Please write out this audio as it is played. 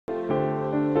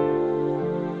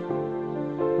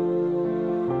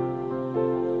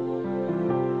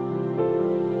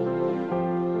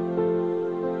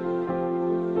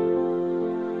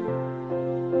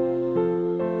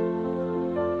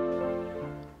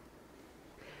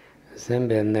Az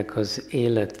embernek az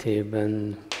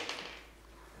életében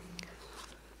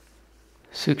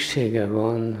szüksége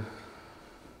van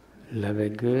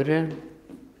levegőre,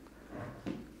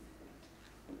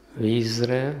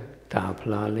 vízre,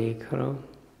 táplálékra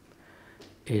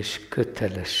és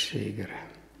kötelességre.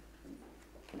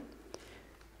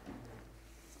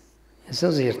 Ez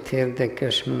azért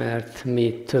érdekes, mert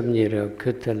mi többnyire a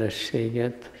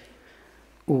kötelességet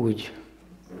úgy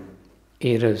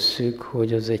érezzük,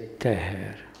 hogy az egy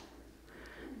teher.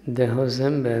 De ha az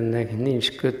embernek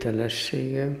nincs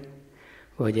kötelessége,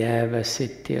 vagy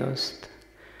elveszíti azt,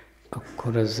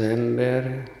 akkor az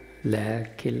ember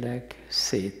lelkileg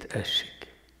szétesik.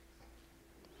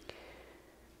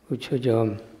 Úgyhogy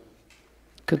a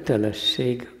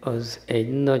kötelesség az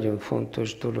egy nagyon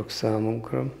fontos dolog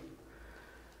számunkra,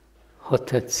 ha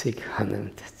tetszik, ha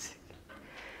nem tetszik.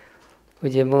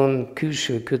 Ugye van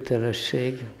külső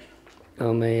kötelesség,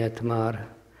 amelyet már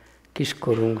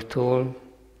kiskorunktól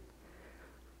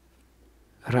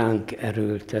ránk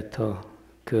erőltet a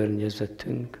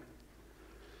környezetünk.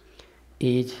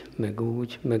 Így, meg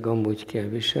úgy, meg amúgy kell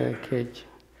viselkedj,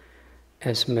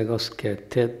 ezt meg azt kell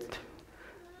tedd,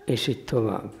 és így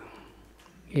tovább.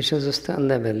 És ez aztán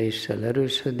neveléssel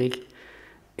erősödik,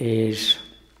 és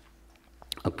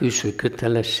a külső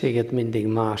kötelességet mindig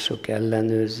mások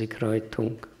ellenőrzik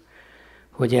rajtunk,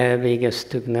 hogy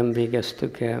elvégeztük, nem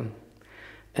végeztük el,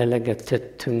 eleget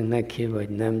tettünk neki, vagy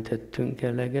nem tettünk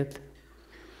eleget.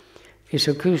 És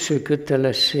a külső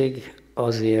kötelesség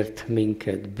azért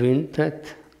minket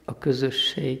büntet a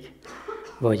közösség,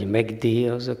 vagy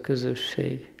megdíjaz a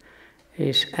közösség,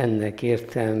 és ennek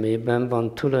értelmében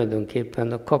van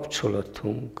tulajdonképpen a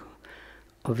kapcsolatunk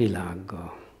a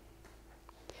világgal.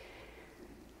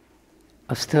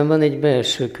 Aztán van egy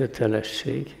belső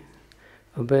kötelesség.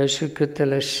 A belső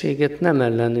kötelességet nem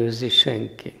ellenőrzi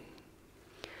senki.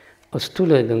 Az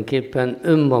tulajdonképpen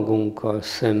önmagunkkal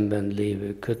szemben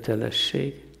lévő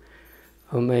kötelesség,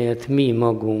 amelyet mi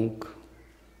magunk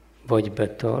vagy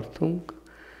betartunk,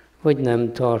 vagy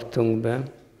nem tartunk be.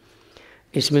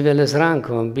 És mivel ez ránk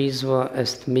van bízva,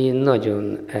 ezt mi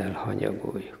nagyon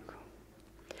elhanyagoljuk.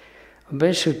 A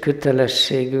belső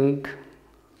kötelességünk,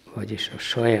 vagyis a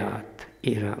saját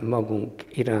magunk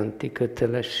iránti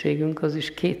kötelességünk, az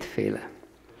is kétféle.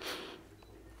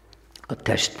 A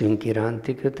testünk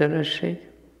iránti kötelesség,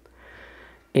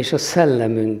 és a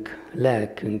szellemünk,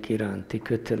 lelkünk iránti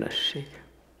kötelesség.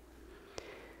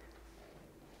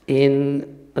 Én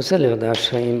az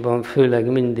előadásaimban főleg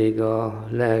mindig a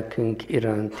lelkünk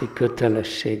iránti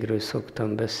kötelességről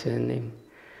szoktam beszélni,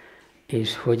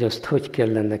 és hogy azt hogy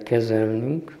kellene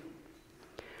kezelnünk.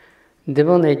 De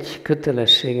van egy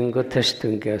kötelességünk a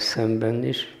testünkkel szemben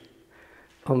is,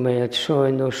 amelyet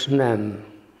sajnos nem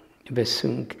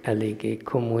veszünk eléggé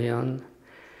komolyan,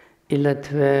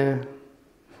 illetve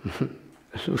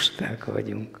lusták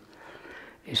vagyunk.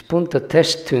 És pont a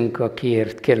testünk,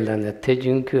 akiért kellene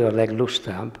tegyünk, ő a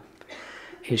leglustább,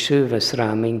 és ő vesz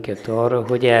rá minket arra,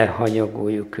 hogy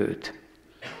elhanyagoljuk őt.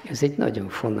 Ez egy nagyon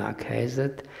fonák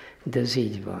helyzet, de ez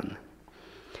így van.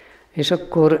 És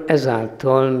akkor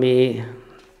ezáltal mi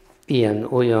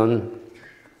ilyen-olyan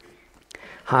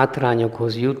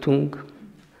hátrányokhoz jutunk,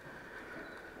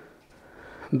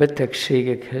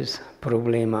 betegségekhez,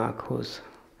 problémákhoz.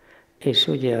 És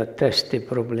ugye a testi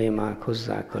problémák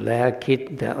hozzák a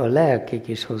lelkit, de a lelkik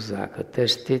is hozzák a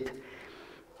testit,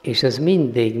 és ez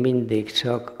mindig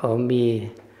csak a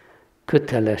mi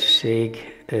kötelesség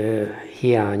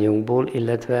hiányunkból,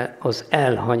 illetve az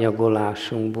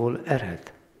elhanyagolásunkból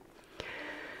ered.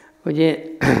 Ugye,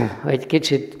 ha egy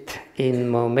kicsit én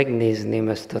ma megnézném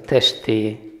ezt a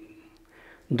testi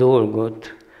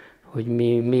dolgot, hogy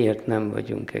mi miért nem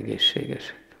vagyunk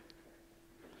egészségesek.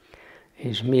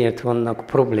 És miért vannak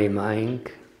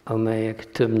problémáink,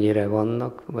 amelyek többnyire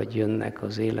vannak, vagy jönnek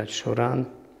az élet során,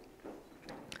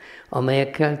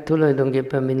 amelyekkel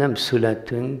tulajdonképpen mi nem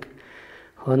születünk,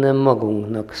 hanem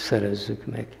magunknak szerezzük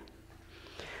meg.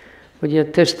 Ugye a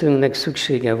testünknek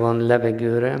szüksége van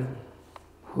levegőre,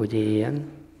 hogy éljen.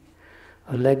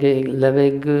 A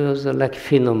levegő az a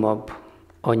legfinomabb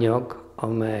anyag,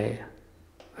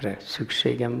 amelyre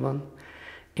szükségem van,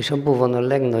 és abból van a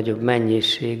legnagyobb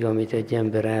mennyiség, amit egy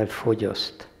ember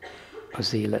elfogyaszt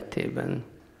az életében,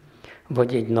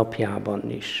 vagy egy napjában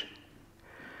is.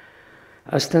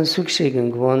 Aztán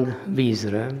szükségünk van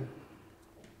vízre,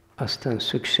 aztán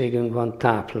szükségünk van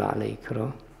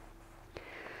táplálékra,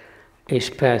 és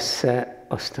persze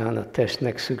aztán a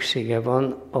testnek szüksége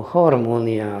van a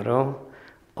harmóniára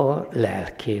a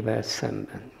lelkével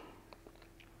szemben.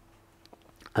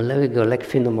 A levegő a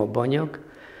legfinomabb anyag,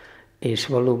 és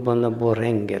valóban abból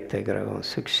rengetegre van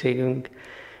szükségünk,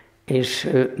 és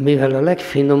mivel a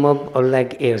legfinomabb, a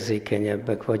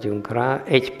legérzékenyebbek vagyunk rá,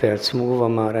 1 perc múlva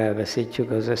már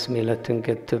elveszítjük az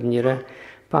eszméletünket többnyire,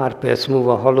 pár perc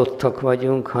múlva halottak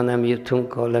vagyunk, ha nem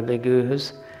jutunk a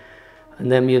levegőhöz,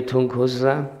 nem jutunk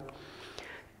hozzá,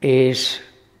 és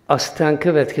aztán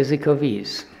következik a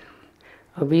víz.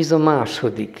 A víz a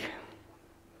második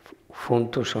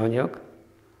fontos anyag,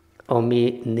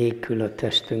 ami nélkül a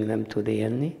testünk nem tud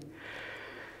élni,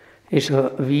 és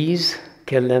a víz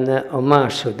kellene a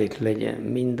második legyen,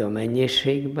 mind a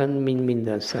mennyiségben, mind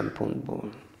minden szempontból.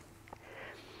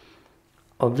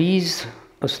 A víz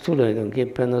az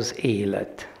tulajdonképpen az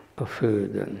élet a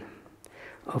Földön.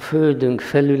 A Földünk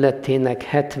felületének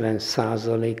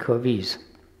 70%-a víz.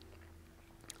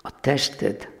 A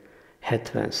tested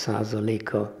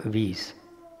 70%-a víz.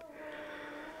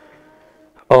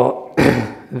 A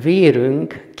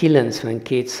vérünk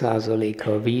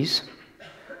 92%-a víz,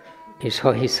 és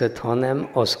ha hiszed, ha nem,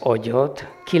 az agyad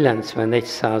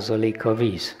 91%-a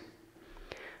víz.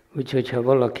 Úgyhogy ha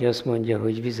valaki azt mondja,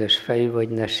 hogy vizes fejű vagy,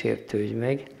 ne sértődj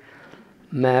meg,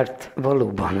 mert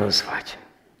valóban az vagy.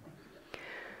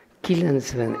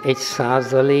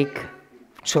 91%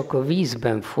 csak a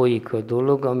vízben folyik a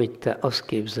dolog, amit te azt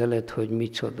képzeled, hogy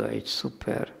micsoda egy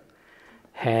szuper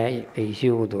hely, egy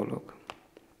jó dolog.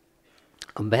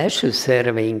 A belső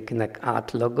szerveinknek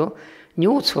átlaga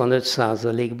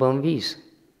 85%-ban víz.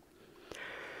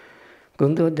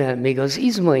 Gondold el, még az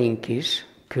izmaink is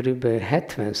körülbelül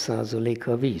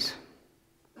 70%-a víz.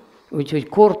 Úgyhogy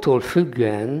kortól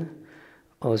függően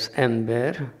az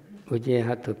ember, ugye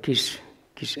hát a kis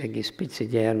egész pici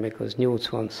gyermek az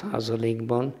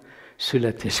 80%-ban,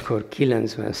 születéskor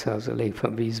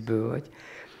 90%-ban vízből vagy,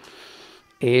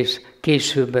 és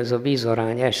később ez a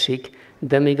vízarány esik,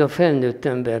 de még a felnőtt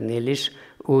embernél is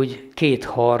úgy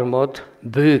 2/3,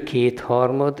 bő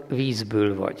 2/3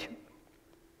 vízből vagy.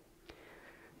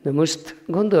 De most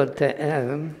gondold te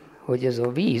el, hogy ez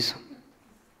a víz,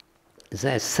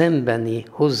 ez szembeni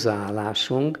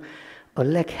hozzáállásunk a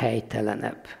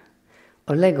leghelytelenebb,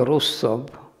 a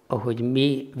legrosszabb, ahogy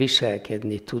mi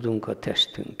viselkedni tudunk a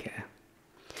testünkkel.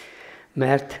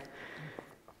 Mert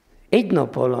egy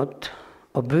nap alatt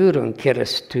a bőrön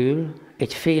keresztül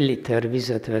egy fél liter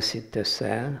vizet veszítesz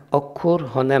el, akkor,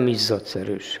 ha nem izzadsz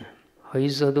erősen. Ha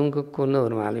izzadunk, akkor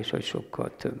normális, hogy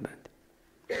sokkal többet.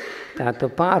 Tehát a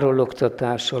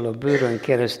párologtatással a bőrön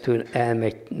keresztül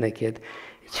elmegy neked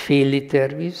egy fél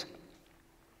liter víz,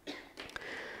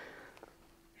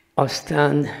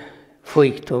 aztán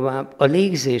folyik tovább. A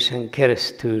légzésen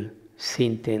keresztül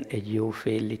szintén egy jó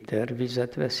fél liter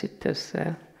vizet veszítesz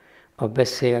el, a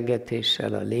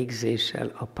beszélgetéssel, a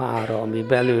légzéssel, a pára, ami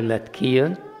belőled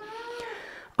kijön,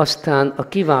 aztán a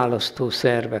kiválasztó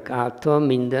szervek által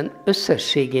minden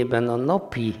összességében a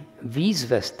napi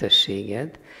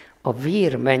vízveszteséged a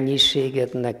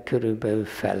vérmennyiségednek körülbelül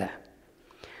fele.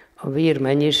 A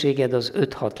vérmennyiséged az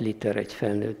 5-6 liter egy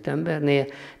felnőtt embernél,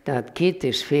 tehát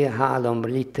 2,5-3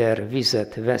 liter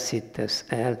vizet veszítesz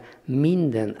el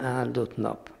minden áldott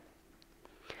nap.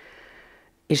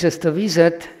 És ezt a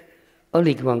vizet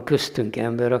alig van köztünk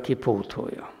ember, aki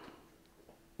pótolja.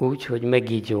 Úgy, hogy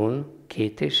megígyon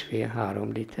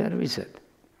 2,5-3 liter vizet.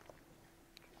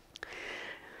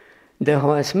 De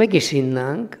ha ezt meg is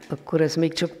innánk, akkor ezt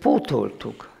még csak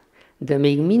pótoltuk. De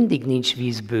még mindig nincs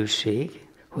vízbőség,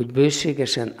 hogy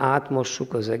bőségesen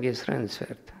átmossuk az egész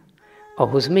rendszert.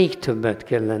 Ahhoz még többet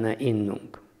kellene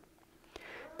innunk.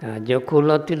 Tehát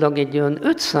gyakorlatilag egy olyan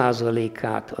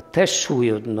 5%-át a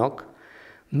testsúlyodnak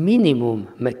minimum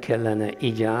meg kellene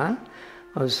igyál,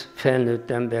 az felnőtt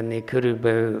embernél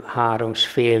körülbelül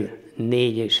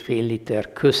 3,5-4,5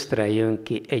 liter köztre jön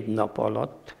ki egy nap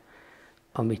alatt,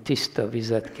 ami tiszta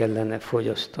vizet kellene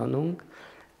fogyasztanunk,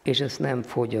 és ezt nem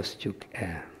fogyasztjuk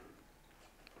el.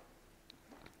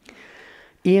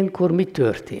 Ilyenkor mi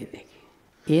történik?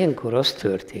 Ilyenkor az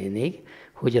történik,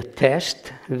 hogy a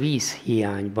test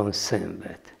vízhiányban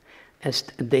szenved.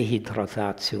 Ezt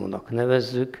dehidratációnak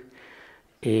nevezzük,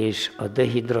 és a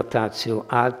dehidratáció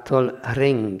által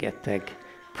rengeteg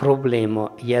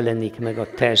probléma jelenik meg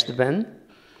a testben,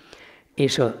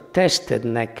 és a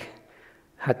testednek,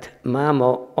 hát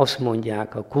máma azt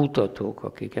mondják a kutatók,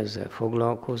 akik ezzel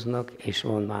foglalkoznak, és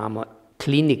van máma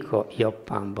klinika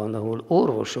Japánban, ahol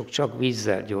orvosok csak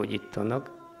vízzel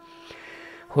gyógyítanak,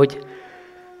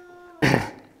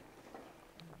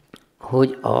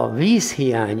 hogy a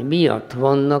vízhiány miatt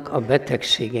vannak a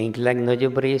betegségeink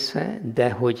legnagyobb része,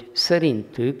 de hogy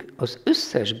szerintük az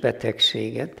összes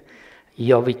betegséget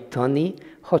javítani,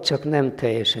 ha csak nem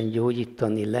teljesen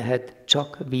gyógyítani lehet,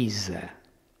 csak vízzel.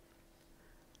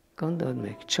 Gondold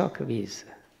meg, csak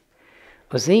vízzel.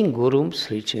 Az én gurum,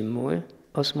 Sri Chinmoy,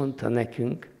 azt mondta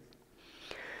nekünk,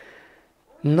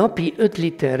 napi 5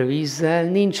 liter vízzel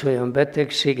nincs olyan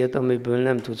betegséged, amiből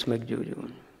nem tudsz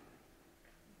meggyógyulni.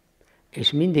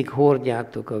 És mindig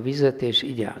hordjátok a vizet, és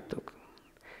igyátok.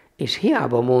 És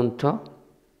hiába mondta,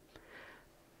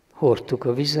 hordtuk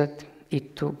a vizet,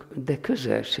 ittuk, de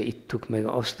közel se ittuk meg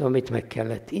azt, amit meg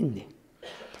kellett inni.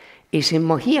 És én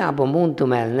ma hiába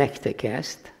mondom el nektek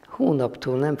ezt,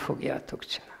 hónaptól nem fogjátok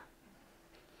csinálni.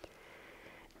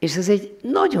 És ez egy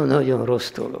nagyon-nagyon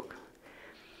rossz dolog.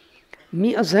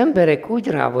 Mi az emberek úgy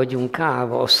rá vagyunk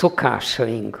állva a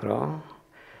szokásainkra,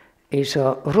 és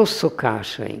a rossz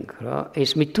szokásainkra,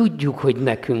 és mi tudjuk, hogy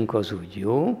nekünk az úgy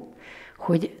jó,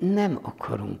 hogy nem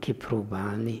akarunk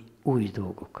kipróbálni új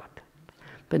dolgokat.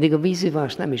 Pedig a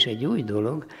vízivás nem is egy új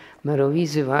dolog, mert a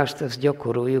vízivást azt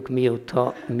gyakoroljuk,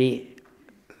 mióta mi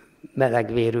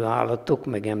melegvérű állatok,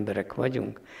 meg emberek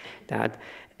vagyunk. Tehát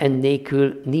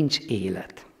ennélkül nincs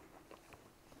élet.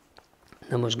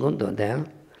 Na most gondold el,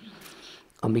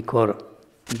 amikor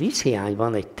vízhiány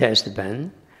van egy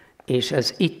testben, és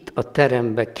ez itt a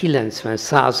teremben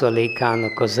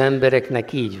 90%-ának az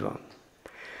embereknek így van,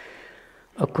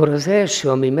 akkor az első,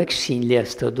 ami megsínli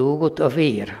ezt a dolgot, a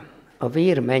vér. A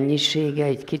vér mennyisége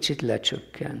egy kicsit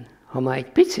lecsökken. Ha már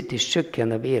egy picit is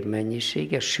csökken a vér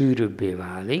mennyisége, sűrűbbé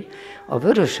válik, a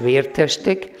vörös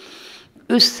vértestek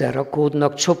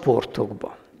összerakódnak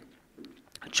csoportokba.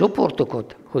 A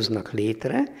csoportokat hoznak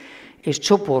létre, és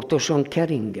csoportosan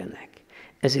keringenek.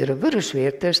 Ezért a vörös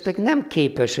vértestek nem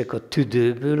képesek a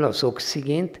tüdőből az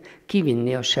oxigént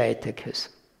kivinni a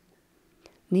sejtekhez.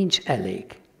 Nincs elég.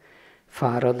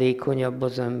 Fáradékonyabb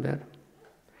az ember,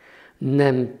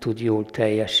 nem tud jól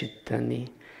teljesíteni,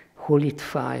 hol itt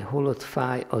fáj, hol ott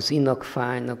fáj, az inak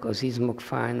fájnak, az izmok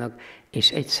fájnak,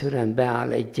 és egyszerűen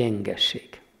beáll egy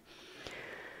gyengeség.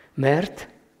 Mert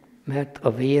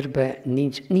a vérbe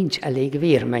nincs elég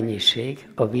vérmennyiség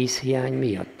a vízhiány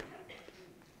miatt.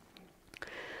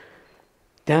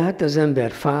 Tehát az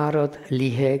ember fárad,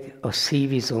 liheg, a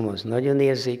szívizom az nagyon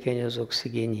érzékeny az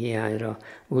oxigén hiányra,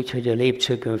 úgyhogy a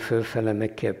lépcsőkön fölfele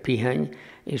meg kell pihenni,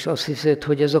 és azt hiszed,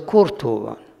 hogy ez a kortól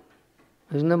van.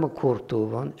 Ez nem a kortól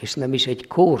van, és nem is egy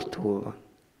kórtól van.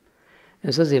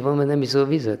 Ez azért van, mert nem iszol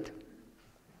vizet.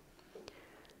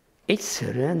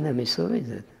 Egyszerűen nem iszol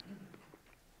vizet.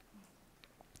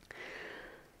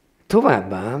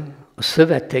 Továbbá a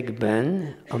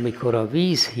szövetekben, amikor a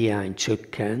vízhiány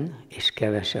csökken, és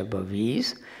kevesebb a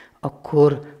víz,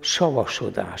 akkor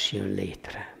savasodás jön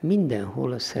létre.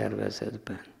 Mindenhol a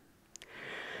szervezetben.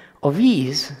 A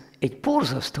víz egy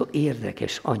borzasztó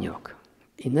érdekes anyag.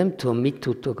 Én nem tudom, mit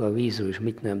tudtok a vízről, és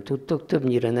mit nem tudtok.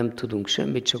 Többnyire nem tudunk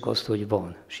semmit, csak azt, hogy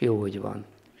van, és jó, hogy van.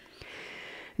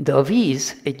 De a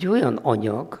víz egy olyan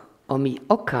anyag, ami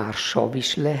akár sav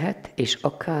is lehet, és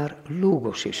akár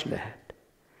lúgos is lehet.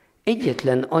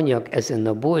 Egyetlen anyag ezen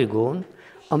a bolygón,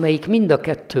 amelyik mind a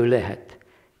kettő lehet.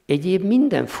 Egyéb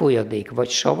minden folyadék vagy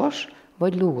savas,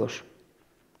 vagy lúgos.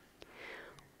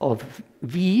 A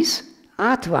víz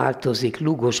átváltozik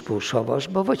lúgosból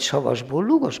savasba, vagy savasból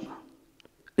lúgosba.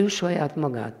 Ő saját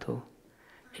magától.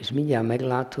 És mindjárt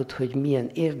meglátod, hogy milyen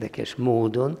érdekes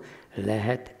módon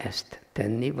lehet ezt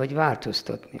tenni, vagy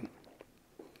változtatni.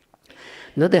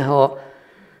 Na de ha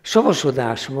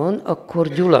savasodás van, akkor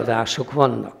gyulladások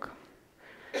vannak.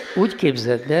 Úgy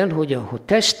képzeld el, hogy a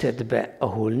testedbe,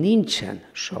 ahol nincsen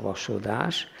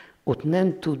savasodás, ott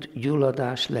nem tud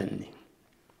gyulladás lenni.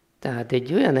 Tehát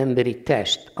egy olyan emberi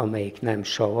test, amelyik nem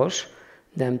savas,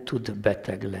 nem tud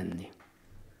beteg lenni.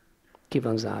 Ki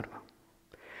van zárva.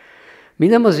 Mi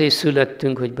nem azért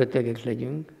születtünk, hogy betegek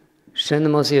legyünk, se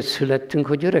nem azért születtünk,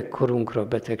 hogy öregkorunkra a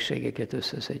betegségeket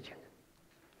összeszedjük.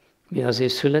 Mi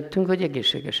azért születtünk, hogy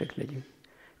egészségesek legyünk.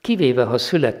 Kivéve, ha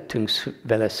születtünk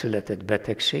vele született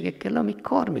betegségekkel, amik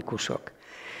karmikusak.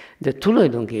 De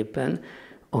tulajdonképpen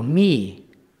a mi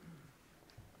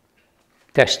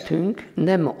testünk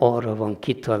nem arra van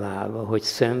kitalálva, hogy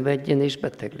szenvedjen és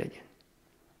beteg legyen.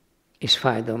 És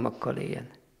fájdalmakkal éljen.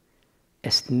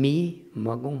 Ezt mi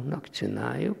magunknak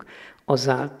csináljuk,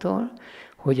 azáltal,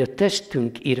 hogy a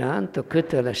testünk iránt a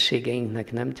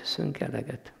kötelességeinknek nem teszünk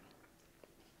eleget.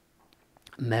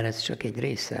 Mert ez csak egy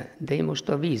része. De én most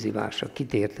a vízivásra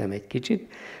kitértem egy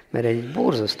kicsit, mert egy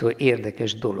borzasztó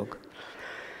érdekes dolog.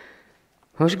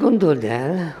 Most gondold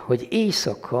el, hogy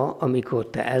éjszaka, amikor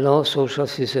te elalszol, és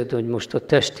azt hiszed, hogy most a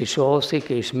test is alszik,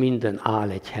 és minden áll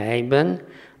egy helyben,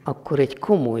 akkor egy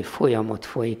komoly folyamat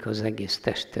folyik az egész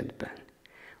testedben.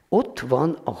 Ott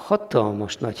van a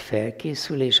hatalmas nagy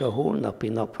felkészülés a holnapi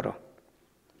napra.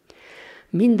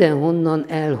 Mindenhonnan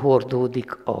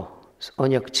elhordódik a az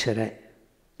anyagcsere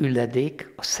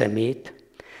üledék, a szemét,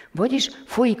 vagyis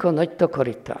folyik a nagy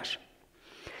takarítás.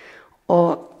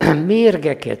 A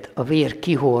mérgeket a vér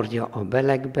kihordja a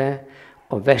belegbe,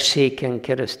 a veséken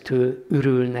keresztül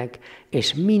ürülnek,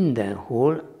 és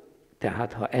mindenhol,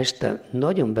 tehát ha este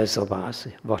nagyon bezabálsz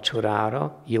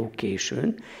vacsorára, jó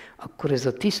későn, akkor ez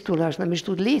a tisztulás nem is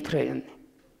tud létrejönni.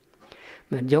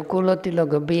 Mert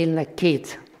gyakorlatilag a bélnek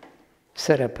két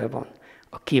szerepe van.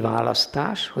 A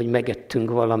kiválasztás, hogy megettünk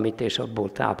valamit, és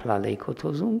abból táplálékot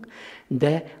hozunk,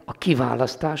 de a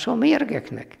kiválasztás a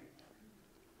mérgeknek.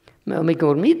 Mert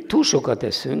amikor mi túl sokat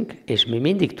eszünk, és mi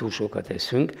mindig túl sokat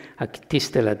eszünk, hát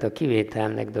tisztelet a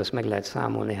kivételnek, de azt meg lehet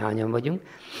számolni, hányan vagyunk,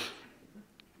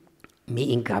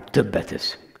 mi inkább többet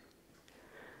eszünk.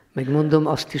 Megmondom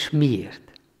azt is miért.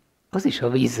 Az is a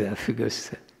vízzel függ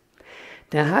össze.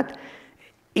 Tehát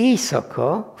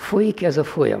éjszaka folyik ez a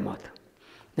folyamat.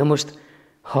 Na most,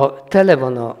 ha tele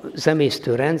van az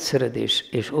emésztő rendszered,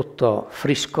 és ott a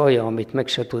friss kaja, amit meg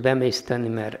se tud emészteni,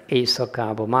 mert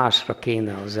éjszakában másra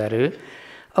kéne az erő,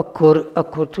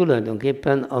 akkor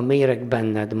tulajdonképpen a méreg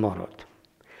benned marad.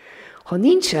 Ha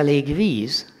nincs elég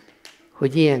víz,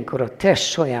 hogy ilyenkor a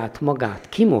test saját magát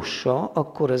kimossa,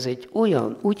 akkor az egy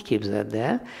olyan, úgy képzeld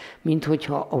el,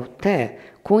 minthogyha a te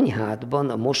konyhádban,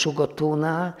 a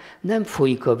mosogatónál nem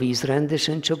folyik a víz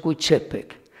rendesen, csak úgy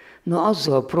csepeg. Na,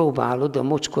 azzal próbálod a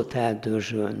mocskot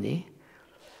eldörzsölni,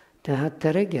 tehát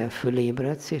te reggel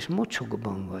fölébredsz, és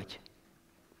mocsokban vagy.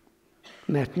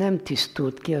 Mert nem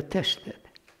tisztult ki a tested.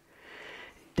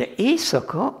 De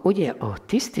éjszaka, ugye a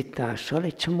tisztítással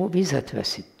egy csomó vizet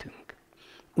veszítünk.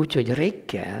 Úgyhogy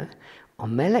reggel a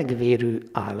melegvérű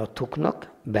állatoknak,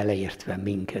 beleértve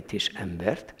minket és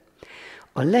embert,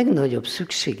 a legnagyobb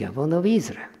szüksége van a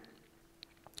vízre.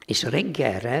 És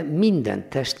reggelre minden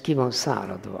test ki van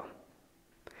száradva.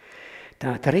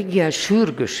 Tehát reggel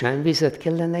sürgősen vizet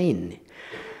kellene inni.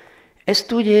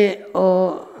 Ezt ugye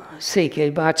a Székely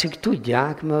bácsik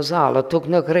tudják, mert az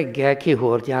állatoknak reggel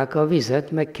kihordják a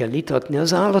vizet, meg kell itatni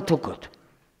az állatokat.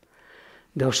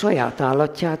 De a saját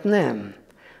állatját nem.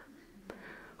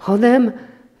 Hanem,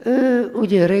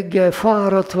 ugye reggel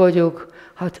fáradt vagyok,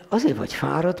 hát azért vagy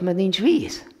fáradt, mert nincs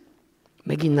víz.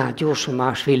 Meginnál gyorsan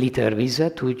 1,5 liter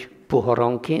vizet, úgy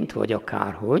poharanként, vagy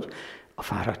akárhogy, a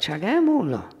fáradtság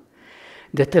elmúlna.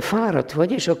 De te fáradt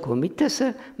vagy, és akkor mit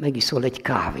teszel? Megiszol egy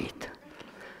kávét.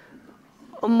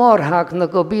 A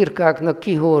marháknak, a birkáknak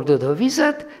kihordod a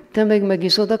vizet, te meg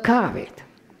megiszod a kávét.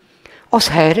 Az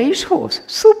helyre is hoz.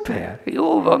 Szuper,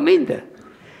 jó van minden.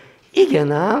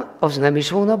 Igen ám, az nem is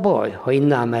volna baj, ha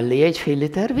innál mellé 1,5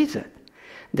 liter vizet.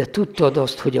 De tudtad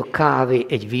azt, hogy a kávé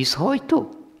egy vízhajtó?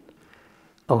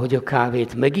 Ahogy a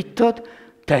kávét megittad,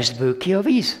 testből ki a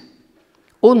víz.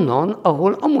 Onnan,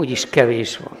 ahol amúgy is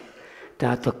kevés van.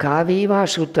 Tehát a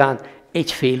kávéivás után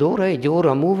 1,5 óra, 1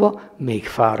 óra múlva még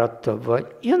fáradtabb vagy.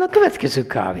 Jön a következő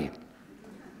kávé.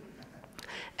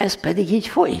 Ez pedig így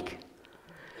folyik.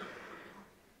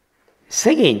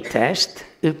 Szegény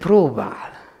test, ő próbál,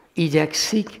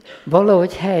 igyekszik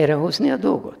valahogy helyrehozni a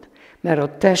dolgot. Mert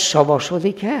a test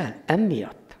savasodik el,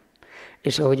 emiatt.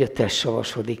 És ahogy a test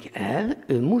savasodik el,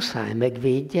 ő muszáj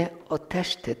megvédje a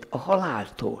testet a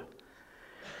haláltól.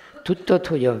 Tudtad,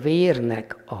 hogy a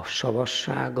vérnek a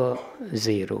savassága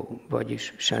 0,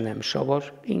 vagyis se nem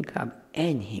savas, inkább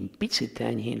enyhén, picit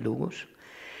enyhén lúgos,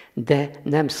 de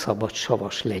nem szabad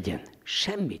savas legyen.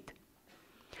 Semmit.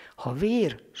 Ha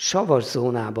vér savas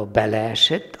zónába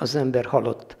beleesett, az ember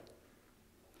halott.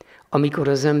 Amikor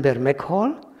az ember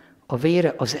meghal, a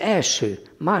vére az első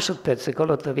másodpercek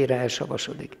alatt a vére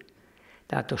elsavasodik.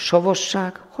 Tehát a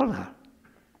savasság halál.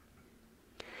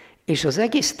 És az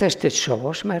egész testet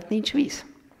savas, mert nincs víz.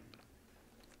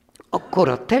 Akkor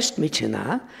a test mit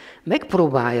csinál?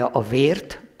 Megpróbálja a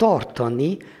vért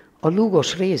tartani a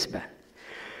lúgos részben.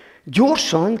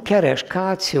 Gyorsan keres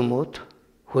kálciumot,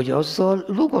 hogy azzal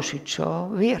lúgosítsa a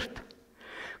vért.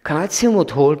 Kálciumot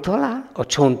hol talál? A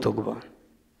csontokban.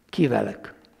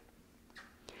 Kivelek.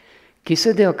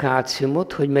 Kiszedi a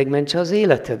kálciumot, hogy megmentse az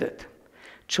életedet.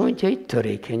 Csontjai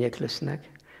törékenyek lesznek.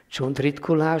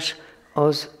 Csontritkulás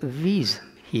az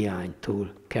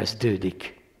vízhiánytól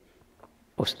kezdődik.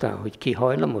 Aztán, hogy ki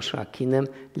hajlamos rá, ki nem,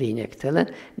 lényegtelen,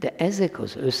 de ezek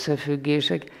az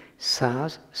összefüggések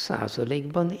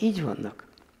 100%-ban így vannak.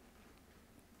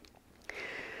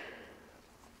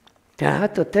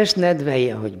 Tehát a test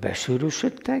nedvei, ahogy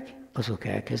besűrűsödtek, azok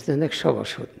elkezdenek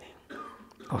savasodni.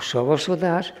 A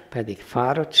savasodás pedig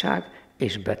fáradtság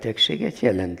és betegséget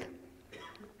jelent.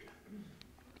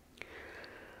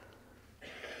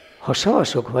 Ha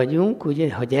savasok vagyunk,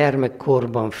 ugye, ha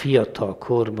gyermekkorban, fiatal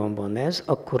korban van ez,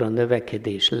 akkor a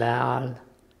növekedés leáll,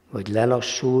 vagy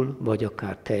lelassul, vagy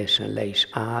akár teljesen le is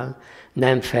áll,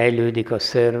 nem fejlődik a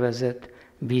szervezet,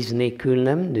 víz nélkül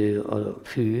nem nő a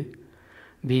fű,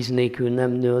 víz nélkül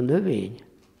nem nő a növény,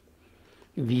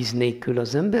 víz nélkül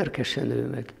az emberke se nő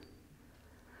meg.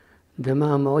 De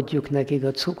máma adjuk nekik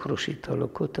a cukros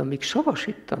italokat, amik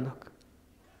savasítanak.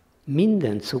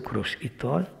 Minden cukros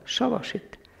ital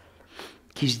savasít.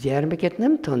 Kisgyermeket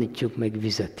nem tanítjuk meg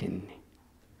vizet inni.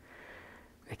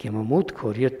 Nekem a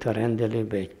múltkor jött a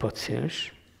rendelőbe egy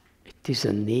paciens, egy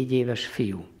 14 éves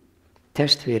fiú.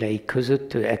 Testvérei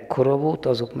között ő ekkora volt,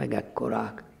 azok meg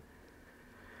ekkorák.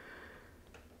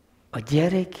 A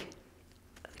gyerek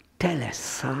tele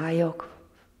szájak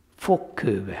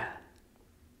fogkővel.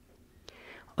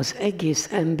 Az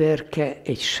egész emberke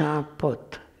egy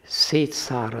sápadt,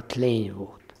 szétszáradt lény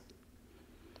volt.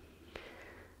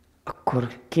 Akkor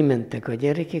kimentek a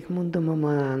gyerekek, mondom a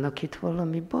mamának, itt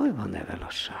valami baj van evel a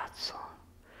sráccal.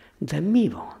 De mi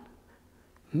van?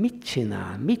 Mit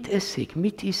csinál? Mit eszik?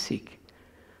 Mit iszik?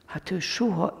 Hát ő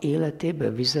soha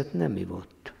életében vizet nem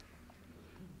ivott.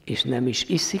 És nem is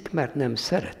iszik, mert nem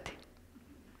szereti.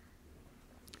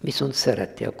 Viszont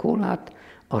szereti a kólát,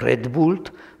 a Red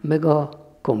Bullt, meg a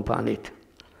kompánit.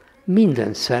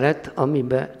 Minden szeret,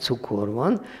 amiben cukor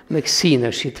van, meg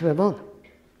színesítve van.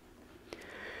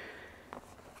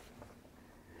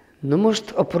 Na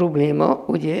most a probléma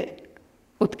ugye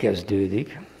ott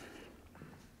kezdődik.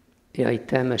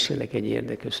 Itt elmesélek egy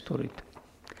érdekes sztorit.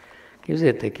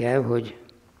 Képzeljétek el, hogy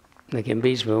nekem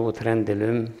Bécsben volt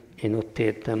rendelőm, én ott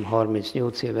éltem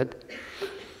 38 évet,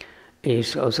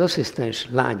 és az asszisztens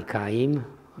lánykáim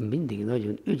mindig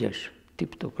nagyon ügyes,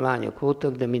 tip-top lányok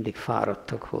voltak, de mindig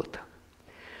fáradtak voltak.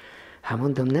 Hát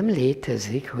mondom, nem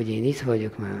létezik, hogy én itt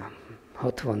vagyok már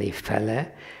 60 év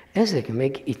fele, ezek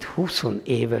meg itt 20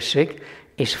 évesek,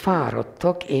 és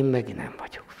fáradtak, én meg nem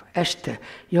vagyok. Este,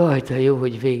 jaj, de jó,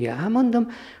 hogy vége. Hát mondom,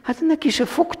 hát neki se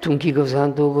fogtunk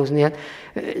igazán dolgozni, hát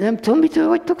nem tudom, mitől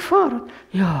vagytok fáradt?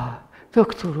 Ja,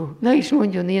 doktor úr, ne is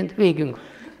mondjon ilyen, végünk.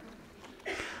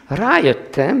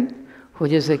 Rájöttem,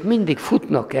 hogy ezek mindig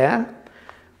futnak el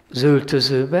az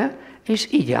öltözőbe,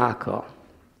 és igyák a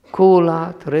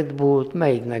kólát, Red Bullt,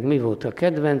 melyiknek mi volt a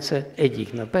kedvence,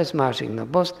 egyik nap ez, másik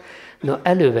nap azt. Na,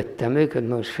 elővettem őket,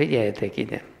 most figyeljetek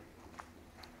ide.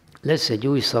 Lesz egy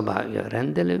új szabály a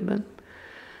rendelőben,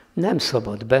 nem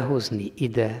szabad behozni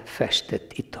ide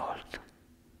festett italt.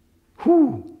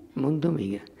 Hú, mondom,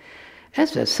 igen.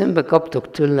 Ezzel szembe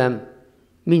kaptok tőlem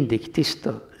mindig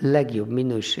tiszta, legjobb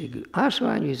minőségű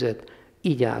ásványvizet,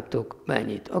 igyátok,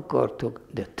 mennyit akartok,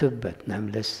 de többet nem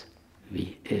lesz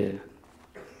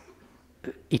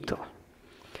ital.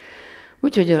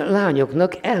 Úgyhogy a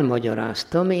lányoknak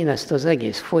elmagyaráztam én ezt az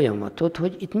egész folyamatot,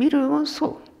 hogy itt miről van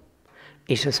szó.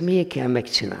 És ezt miért kell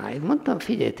megcsináljuk? Mondtam,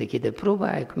 figyeljetek ide,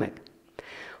 próbáljuk meg.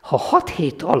 Ha 6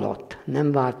 hét alatt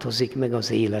nem változik meg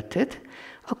az életed,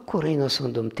 akkor én azt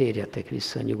mondom, térjetek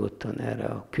vissza nyugodtan erre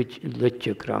a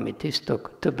löttyökre, amit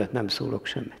isztok, többet nem szólok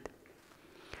semmit.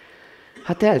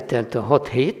 Hát eltelt a 6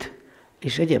 hét,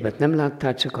 és egyebet nem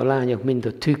láttál, csak a lányok mind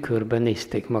a tükörben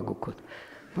nézték magukat.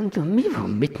 Mondom, mi van,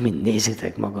 mit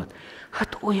nézitek magad?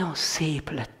 Hát olyan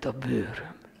szép lett a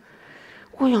bőröm.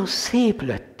 Olyan szép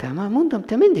lettem. Hát mondom,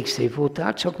 te mindig szép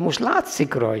voltál, csak most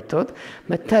látszik rajtad,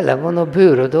 mert tele van a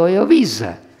bőröd alja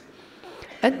vízzel.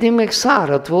 Eddig meg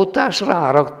száradt voltál, és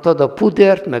ráraktad a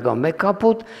pudert, meg a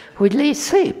make-upot, hogy légy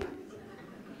szép.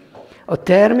 A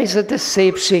természetes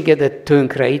szépségedet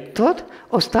tönkre ittad,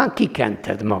 aztán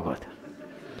kikented magad.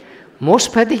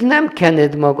 Most pedig nem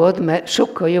kened magad, mert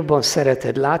sokkal jobban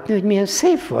szereted látni, hogy milyen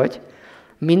szép vagy,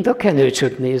 mint a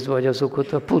kenőcsöt nézd, vagy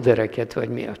azokat a pudereket, vagy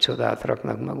mi a csodát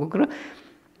raknak magukra.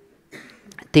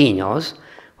 Tény az,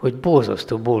 hogy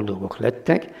borzasztó boldogok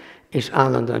lettek, és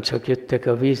állandóan csak jöttek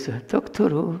a vízre.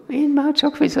 Doktor úr, én már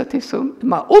csak vizet iszom,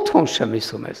 már otthon sem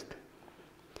iszom ezt.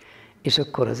 És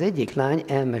akkor az egyik lány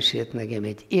elmesélt nekem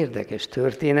egy érdekes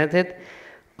történetet,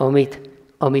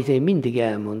 amit én mindig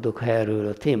elmondok, ha erről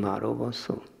a témáról van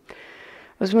szó.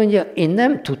 Azt mondja, én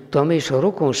nem tudtam, és a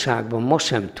rokonságban ma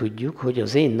sem tudjuk, hogy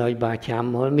az én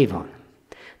nagybátyámmal mi van.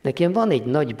 Nekem van egy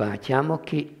nagybátyám,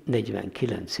 aki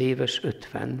 49 éves,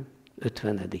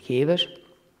 50. éves,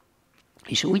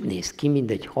 és úgy néz ki,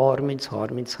 mint egy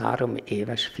 30-33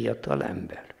 éves fiatal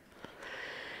ember.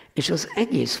 És az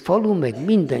egész falu, meg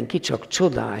mindenki csak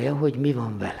csodálja, hogy mi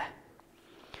van vele.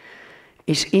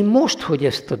 És én most, hogy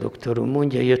ezt a doktorom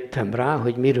mondja, jöttem rá,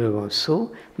 hogy miről van szó,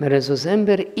 mert ez az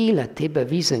ember életében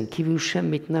vízen kívül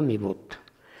semmit nem ivott.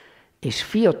 És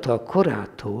fiatal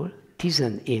korától,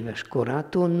 10 éves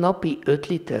korától napi 5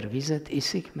 liter vizet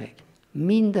iszik meg.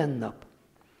 Minden nap.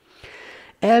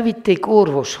 Elvitték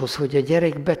orvoshoz, hogy a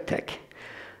gyerek beteg.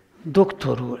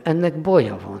 doktor úr, ennek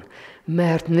baja van,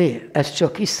 mert ez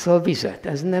csak issza a vizet,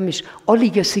 ez nem is,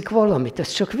 alig eszik valamit,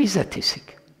 ez csak vizet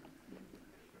iszik.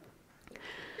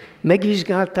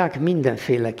 Megvizsgálták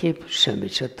mindenféleképp,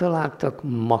 semmit se találtak,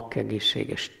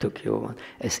 egészséges, tök jó van.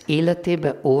 Ez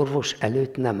életében orvos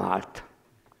előtt nem állt.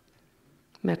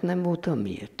 Mert nem volt a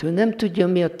miért. Ő nem tudja,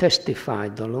 mi a testi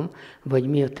fájdalom, vagy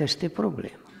mi a testi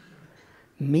probléma.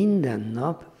 Minden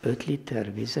nap 5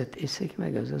 liter vizet iszik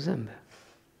meg ez az ember.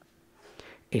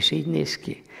 És így néz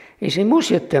ki. És én most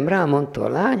jöttem rá, mondta a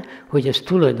lány, hogy ez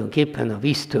tulajdonképpen a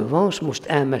víztől van, és most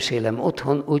elmesélem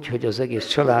otthon úgy, hogy az egész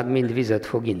család mind vizet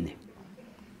fog inni.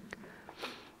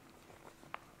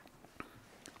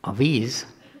 A víz,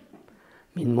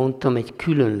 mint mondtam, egy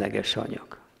különleges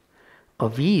anyag. A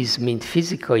víz, mint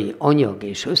fizikai anyag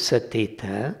és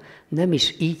összetétel nem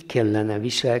is így kellene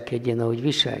viselkedjen, ahogy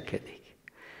viselkedik.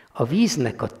 A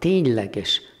víznek a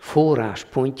tényleges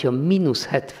forráspontja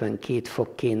 -72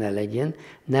 fok kéne legyen,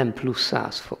 nem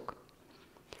 +100 fok.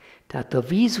 Tehát a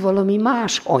víz valami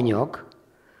más anyag,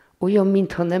 olyan,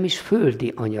 mintha nem is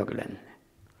földi anyag lenne.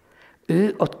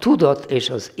 Ő a tudat és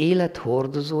az élet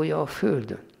hordozója a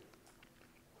Földön.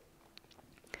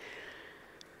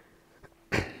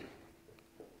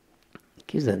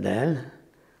 Képzeld el,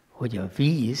 hogy a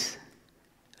víz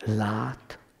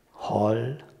lát,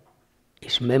 hall,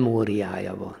 és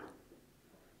memóriája van.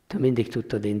 Te mindig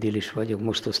tudtad, én dilis vagyok,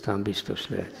 most aztán biztos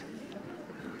lehet.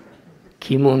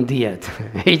 Ki mond ilyet?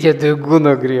 Egyedül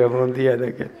Gunagriha mond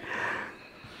ilyeneket.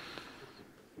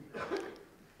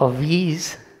 A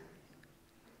víz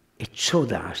egy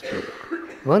csodás dolog.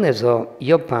 Van ez a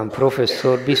japán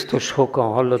professzor, biztos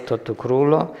sokan hallottatok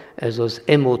róla, ez az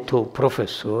Emoto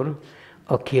professzor,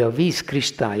 aki a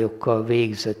vízkristályokkal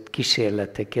végzett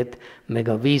kísérleteket, meg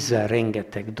a vízzel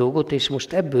rengeteg dolgot, és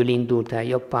most ebből indult el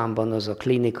Japánban az a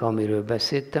klinika, amiről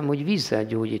beszéltem, hogy vízzel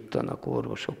gyógyítanak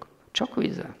orvosok. Csak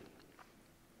vízzel.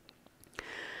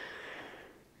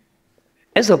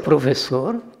 Ez a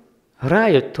professzor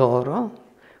rájött arra,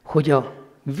 hogy a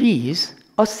víz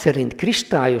azt szerint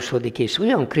kristályosodik, és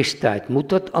olyan kristályt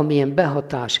mutat, amilyen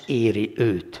behatás éri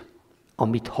őt.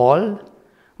 Amit hall,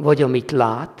 vagy amit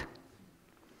lát,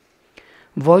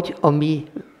 vagy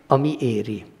ami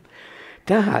éri.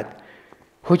 Tehát,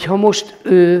 hogyha most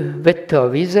ő vette a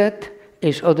vizet,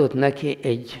 és adott neki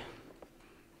egy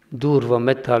durva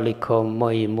metallika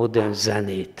mai modern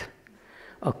zenét,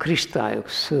 a kristályok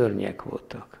szörnyek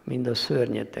voltak, mind a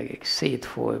szörnyetegek,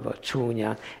 szétfolyva,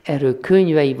 csúnyán. Erről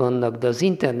könyvei vannak, de az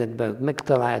internetben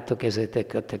megtaláltok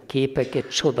ezeket a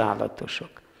képeket,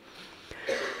 csodálatosak.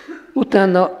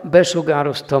 Utána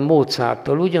besugározta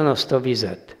Mozarttól ugyanazt a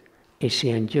vizet, és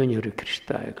ilyen gyönyörű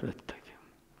kristályok lettek.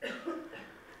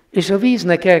 És a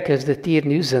víznek elkezdett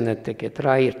írni üzeneteket,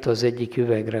 ráírta az egyik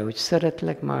üvegre, hogy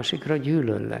szeretlek, másikra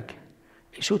gyűlöllek.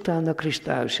 És utána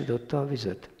kristályosította a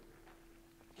vizet.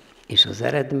 És az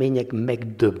eredmények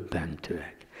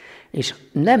megdöbbentőek. És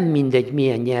nem mindegy,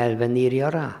 milyen nyelven írja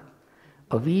rá.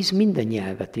 A víz minden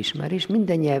nyelvet ismer, és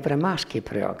minden nyelvre másképp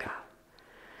reagál.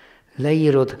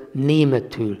 Leírod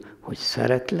németül, hogy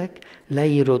szeretlek,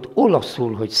 leírod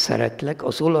olaszul, hogy szeretlek,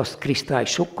 az olasz kristály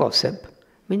sokkal szebb,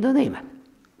 mint a német.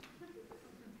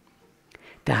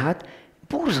 Tehát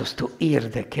borzasztó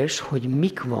érdekes, hogy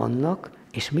mik vannak,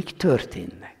 és mik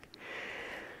történnek.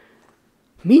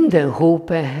 Minden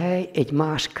hópehely egy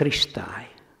más kristály.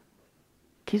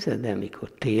 Képzeld el,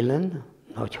 mikor télen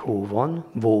nagy hó van,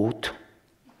 volt,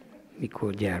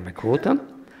 mikor gyermek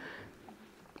voltam,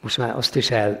 most már azt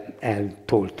is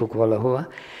eltoltuk valahova.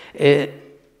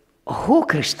 A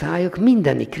hókristályok,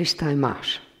 mindeni kristály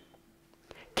más.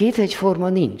 Két egyforma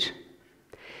nincs.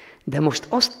 De most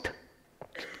azt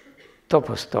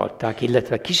tapasztalták,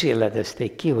 illetve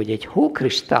kísérletezték ki, hogy egy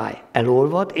hókristály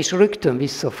elolvad, és rögtön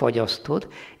visszafagyasztod,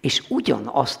 és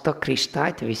ugyanazt a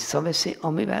kristályt visszaveszi,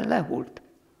 amivel lehult.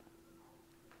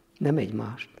 Nem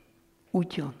egymást.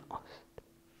 Ugyanazt.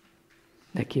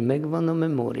 Neki megvan a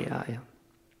memóriája.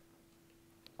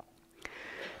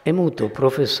 Emoto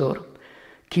professzor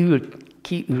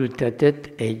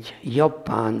kiültetett egy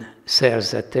japán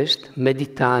szerzetest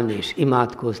meditálni és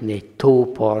imádkozni egy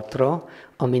tópartra,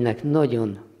 aminek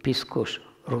nagyon piszkos,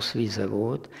 rossz víze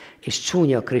volt, és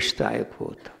csúnya kristályok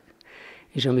voltak.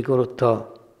 És amikor ott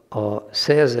a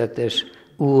szerzetes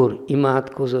úr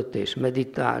imádkozott, és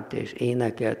meditált, és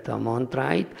énekelte a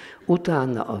mantráit,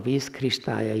 utána a víz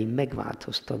kristályai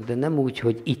megváltoztak, de nem úgy,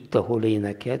 hogy itt, ahol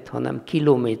énekelt, hanem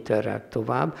kilométerrel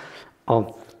tovább, a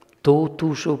tó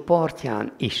túlsó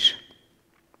partján is.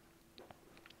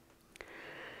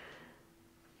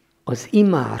 Az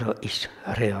imára is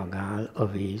reagál a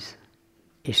víz.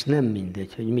 és nem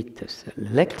mindegy, hogy mit teszel.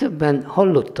 Legtöbben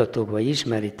hallottatok, vagy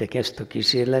ismeritek ezt a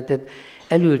kísérletet,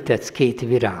 elültetsz 2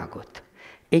 virágot.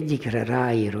 Egyikre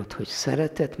ráírod, hogy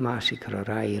szeretet, másikra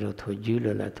ráírod, hogy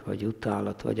gyűlölet, vagy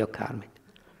utálat, vagy akármit.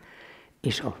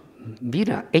 És a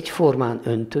virág egyformán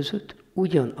öntözött,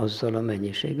 ugyanazzal a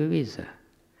mennyiségű vízzel.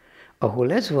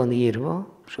 Ahol ez van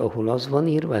írva, és ahol az van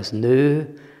írva, ez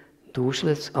nő, dús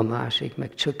lesz, a másik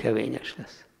meg csökevényes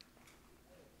lesz.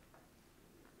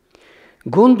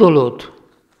 Gondolod,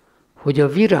 hogy a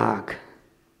virág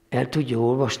el tudja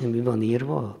olvasni, mi van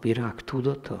írva, a virág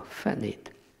tudata?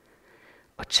 Fenét.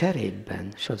 A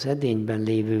cserépben és az edényben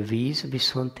lévő víz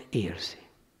viszont érzi.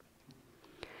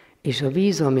 És a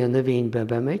víz, ami a növénybe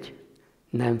bemegy,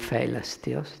 nem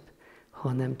fejleszti azt,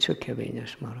 hanem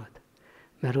csökevényes marad.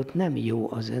 Mert ott nem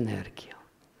jó az energia.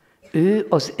 Ő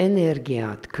az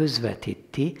energiát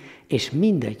közvetíti, és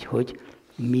mindegy, hogy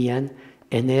milyen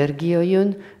energia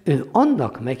jön, ő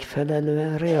annak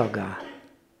megfelelően reagál.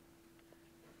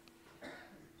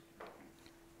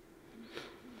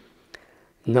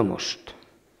 Na most,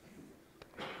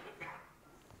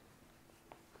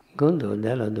 gondold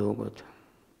el a dolgot.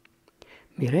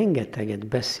 Mi rengeteget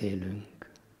beszélünk,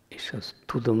 és az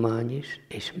tudomány is,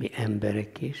 és mi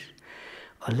emberek is,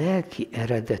 a lelki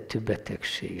eredetű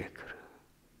betegségekről.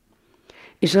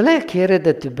 És a lelki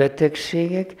eredetű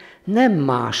betegségek nem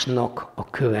másnak a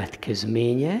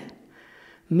következménye,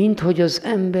 mint hogy az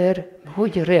ember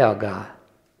hogy reagál.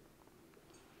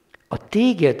 A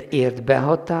téged ért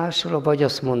behatásra, vagy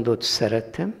azt mondod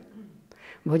szeretem,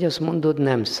 vagy azt mondod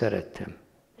nem szeretem.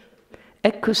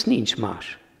 Ekközt nincs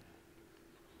más.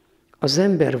 Az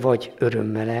ember vagy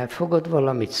örömmel elfogad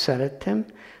valamit, szeretem,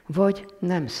 vagy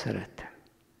nem szeretem.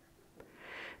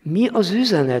 Mi az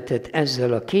üzenetet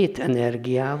ezzel a 2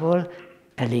 energiával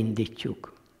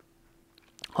elindítjuk.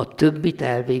 A többit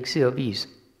elvégzi a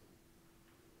víz.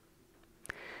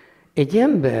 Egy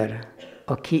ember,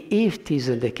 aki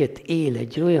évtizedeket él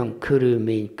egy olyan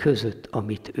körülmény között,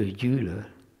 amit ő gyűlöl,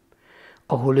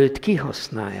 ahol őt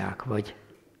kihasználják, vagy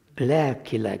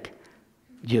lelkileg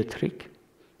gyötrik,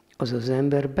 az az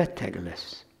ember beteg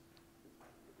lesz.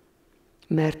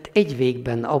 Mert egy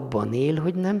végben abban él,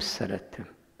 hogy nem szeretem.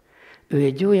 Ő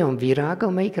egy olyan virág,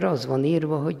 amelyikre az van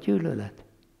írva, hogy gyűlölet.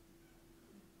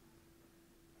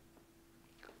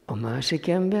 A másik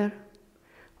ember,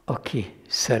 aki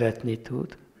szeretni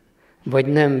tud, vagy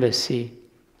nem veszi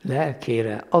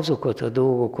lelkére azokat a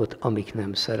dolgokat, amik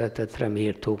nem szeretetre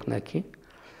méltók neki,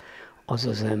 az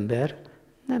az ember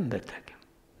nem beteg.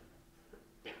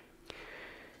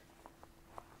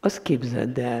 Azt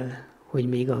képzeld el, hogy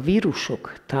még a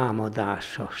vírusok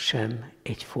támadása sem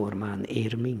egyformán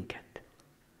ér minket.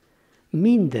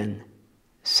 Minden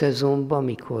szezonban,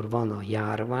 mikor van a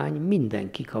járvány,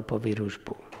 mindenki kap a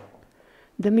vírusból.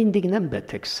 De mindig nem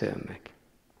betegszel meg.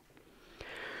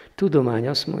 Tudomány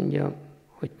azt mondja,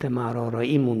 hogy te már arra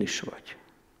immunis vagy.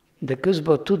 De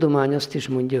közben a tudomány azt is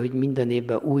mondja, hogy minden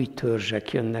évben új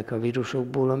törzsek jönnek a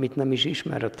vírusokból, amit nem is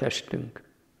ismer a testünk.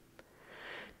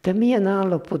 Te milyen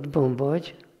állapotban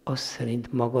vagy, az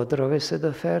szerint magadra veszed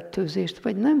a fertőzést,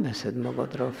 vagy nem veszed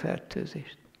magadra a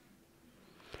fertőzést.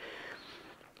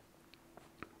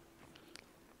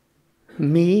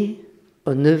 Mi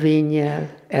a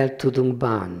növényel el tudunk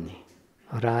bánni.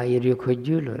 Ráírjuk, hogy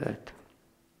gyűlölet,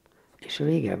 és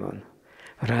vége van.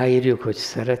 Ráírjuk, hogy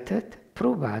szeretet,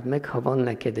 próbáld meg, ha van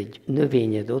neked egy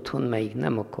növényed otthon, melyik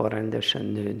nem akar rendesen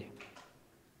nőni.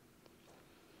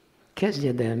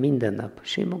 Kezdjed el minden nap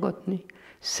simogatni,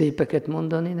 szépeket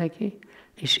mondani neki,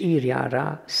 és írjál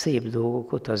rá szép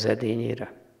dolgokat az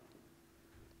edényére.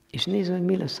 És nézd, hogy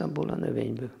mi lesz abból a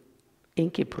növényből.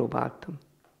 Én kipróbáltam.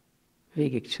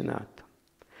 Végigcsináltam.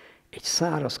 Egy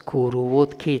száraz kóró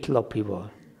volt 2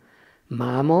 lapival.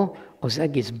 Máma az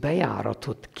egész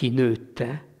bejáratot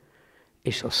kinőtte,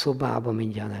 és a szobába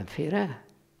mindjárt nem fér el.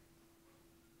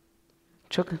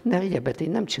 Csak egyebet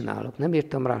én nem csinálok, nem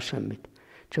írtam rá semmit.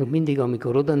 Csak mindig,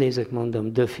 amikor oda nézek,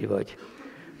 mondom, döfi vagy.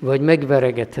 Vagy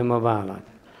megveregetem a vállát.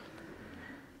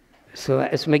 Szóval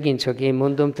ezt megint csak én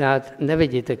mondom, tehát ne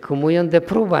vegyétek komolyan, de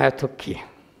próbáljátok ki.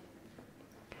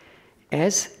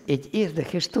 Ez egy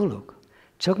érdekes dolog.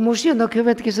 Csak most jön a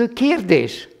következő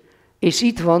kérdés, és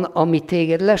itt van, ami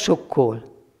téged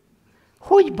lesokkol.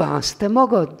 Hogy bánsz te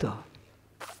magaddal?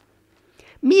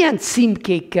 Milyen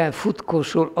címkékkel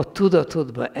futkosol a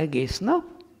tudatodba egész nap?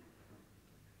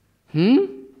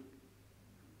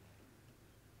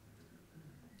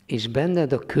 És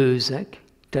benned a kőzek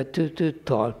tetőtől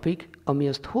talpig, ami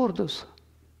azt hordozza.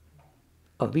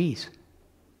 A víz.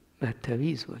 Mert te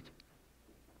víz vagy.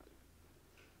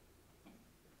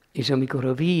 És amikor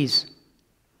a víz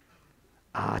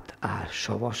átáll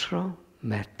savasra,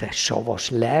 mert te savas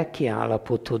lelki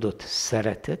állapotodat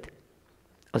szereted.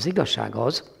 Az igazság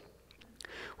az,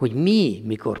 hogy mi,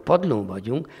 mikor padlón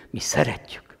vagyunk, mi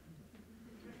szeretjük.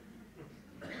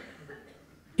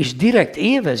 És direkt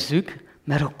élvezzük,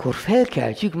 mert akkor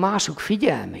felkeltjük mások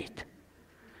figyelmét.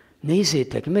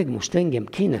 Nézzétek meg, most engem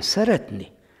kéne szeretni,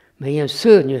 mert ilyen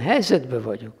szörnyű helyzetben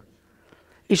vagyok.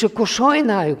 És akkor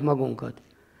sajnáljuk magunkat.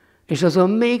 És azon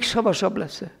még savasabb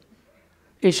leszel.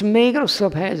 És még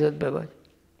rosszabb helyzetben vagy.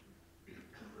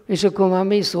 És akkor már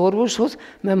mész orvoshoz,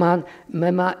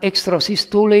 mert már extra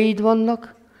szisztóléid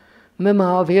vannak, mert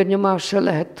már a vérnyomás se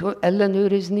lehet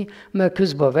ellenőrizni, mert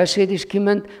közben a veséd is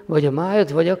kiment, vagy a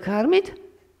májad, vagy akármit.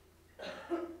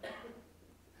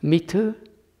 Mitől?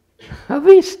 A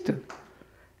víztől.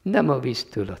 Nem a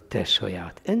víztől, a te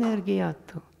saját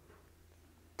energiától.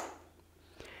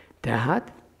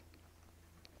 Tehát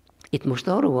itt most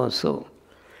arról van szó,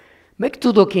 meg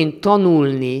tudok én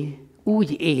tanulni,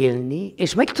 úgy élni,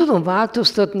 és meg tudom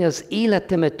változtatni az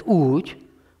életemet úgy,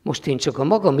 most én csak a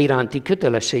magam iránti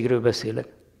kötelességről beszélek.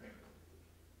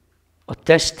 A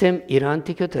testem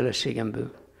iránti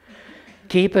kötelességemből.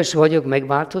 Képes vagyok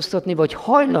megváltoztatni, vagy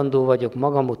hajlandó vagyok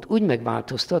magamot úgy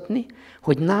megváltoztatni,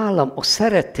 hogy nálam a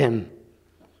szeretem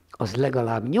az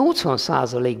legalább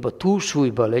 80%-ban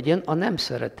túlsúlyban legyen a nem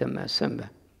szeretemmel szemben.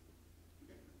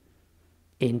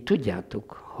 Én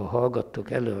tudjátok, ha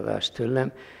hallgattok előadást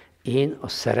tőlem, én a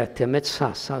szeretemet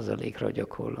 100%-ra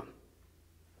gyakorlom.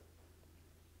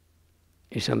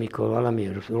 És amikor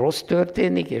valami rossz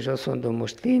történik, és azt mondom,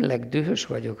 most tényleg dühös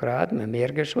vagyok rád, mert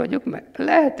mérges vagyok, mert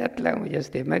lehetetlen, hogy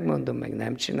ezt én megmondom, meg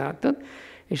nem csináltad,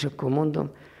 és akkor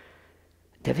mondom,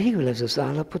 de végül ez az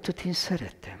állapotot én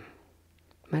szeretem,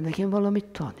 mert nekem valamit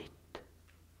tanít.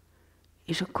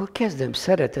 És akkor kezdem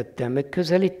szeretettel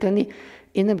megközelíteni,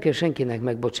 én nem kell senkinek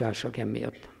megbocsássak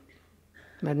emiatt,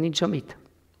 mert nincs amit.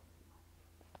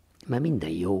 Mert minden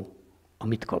jó,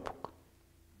 amit kapok.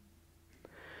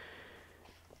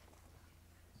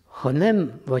 Ha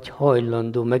nem vagy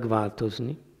hajlandó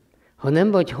megváltozni, ha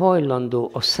nem vagy hajlandó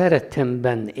a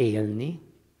szeretemben élni,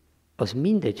 az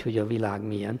mindegy, hogy a világ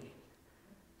milyen.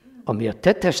 Ami a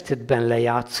te testedben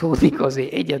lejátszódik,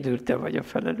 azért egyedül te vagy a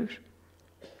felelős.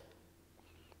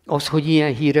 Az, hogy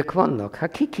ilyen hírek vannak,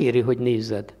 hát ki kéri, hogy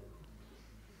nézzed?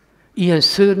 Ilyen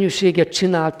szörnyűséget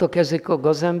csináltak ezek a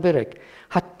gazemberek?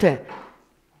 Hát te,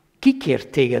 ki kért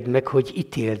téged meg, hogy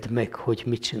ítéld meg, hogy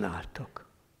mit csináltak?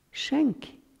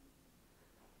 Senki.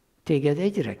 Téged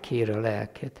egyre kér a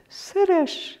lelked.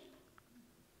 Szeress!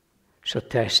 És a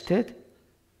tested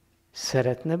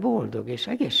szeretne boldog és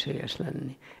egészséges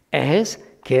lenni. Ehhez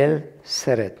kell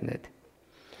szeretned.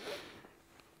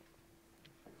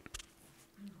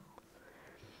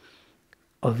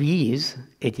 A víz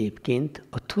egyébként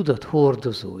a tudat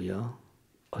hordozója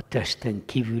a testen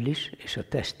kívül is, és a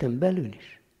testen belül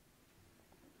is.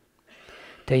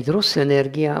 Te egy rossz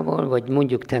energiával, vagy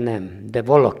mondjuk te nem, de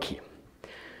valaki,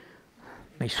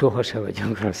 még sohasem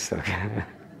vagyunk rosszak.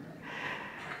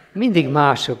 Mindig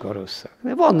mások a rosszak.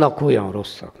 De vannak olyan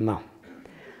rosszak, na.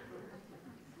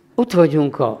 Ott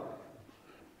vagyunk a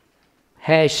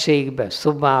helységbe,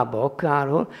 szobába,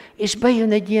 akárhol, és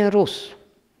bejön egy ilyen rossz.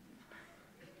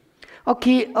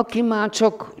 Aki már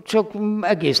csak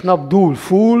egész nap dúl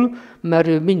full, mert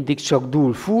ő mindig csak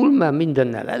dúl full, mert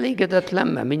mindennel elégedetlen,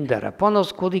 mert mindenre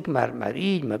panaszkodik, mert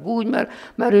így, meg úgy,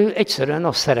 mert ő egyszerűen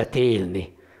azt szereti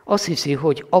élni. Azt hiszi,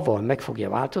 hogy avval meg fogja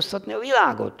változtatni a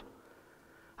világot.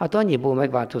 Hát annyiból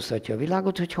megváltoztatja a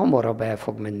világot, hogy hamarabb el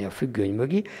fog menni a függöny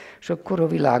mögé, és akkor a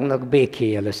világnak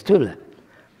békéje lesz tőle.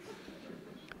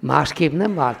 Másképp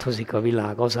nem változik a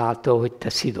világ azáltal, hogy te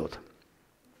szidod.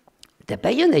 De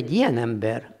bejön egy ilyen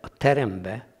ember a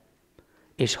terembe,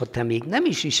 és ha te még nem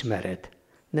is ismered,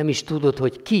 nem is tudod,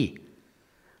 hogy ki,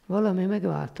 valami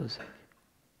megváltozik.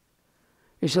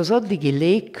 És az addigi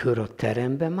légkör a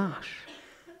teremben más.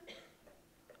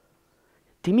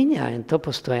 Ti mindjárt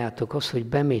tapasztaljátok azt, hogy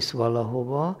bemész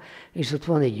valahova, és ott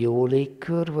van egy jó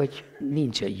légkör, vagy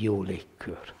nincs egy jó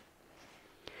légkör.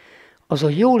 Az a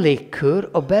jó légkör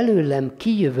a belőlem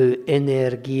kijövő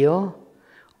energia,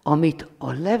 amit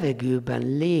a levegőben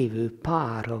lévő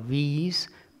pára,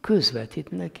 víz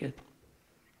közvetít neked.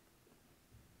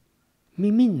 Mi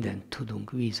mindent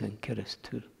tudunk vízen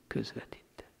keresztül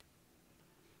közvetíteni.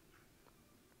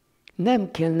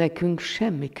 Nem kell nekünk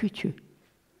semmi kütyű.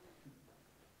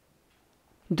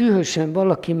 Dühösen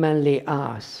valaki mellé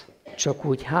állsz, csak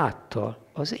úgy háttal,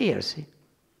 az érzi.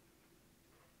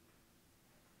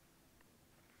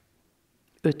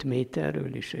 5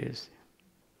 méterről is érzi.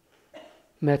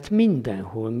 Mert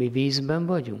mindenhol mi vízben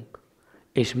vagyunk.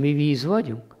 És mi víz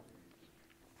vagyunk.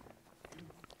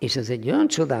 És ez egy olyan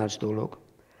csodás dolog,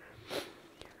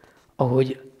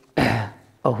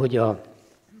 ahogy a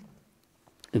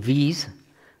víz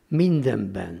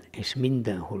mindenben és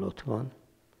mindenhol ott van,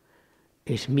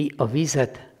 és mi a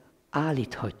vizet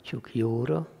állíthatjuk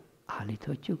jóra,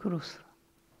 állíthatjuk rosszra.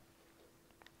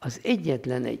 Az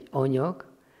egyetlen egy anyag,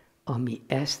 ami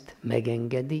ezt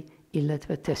megengedi,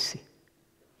 illetve teszi.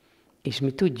 És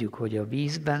mi tudjuk, hogy a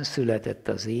vízben született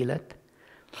az élet,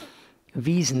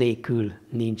 víz nélkül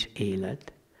nincs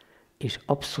élet, és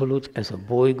abszolút ez a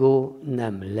bolygó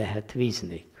nem lehet víz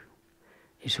nélkül.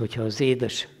 És hogyha az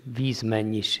édes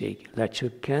vízmennyiség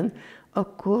lecsökken,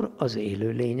 akkor az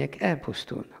élőlények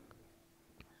elpusztulnak.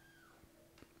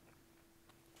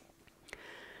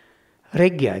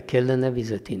 Reggel kellene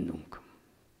vizet innunk.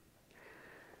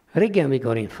 Reggel,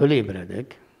 mikor én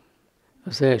fölébredek,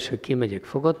 az első kimegyek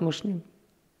fogat mosni,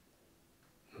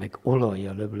 meg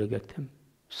olajjal öblögetem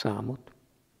számot.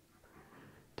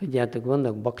 Tudjátok,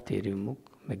 vannak baktériumok,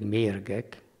 meg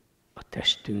mérgek a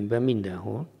testünkben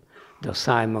mindenhol, de a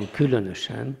szájban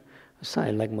különösen, a száj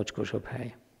a legmocskosabb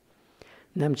hely.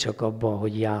 Nem csak abban,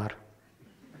 hogy jár.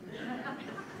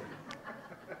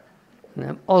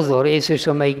 Nem, az a rész is,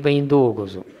 amelyikben én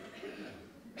dolgozom.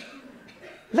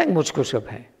 Legmocskosabb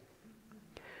hely.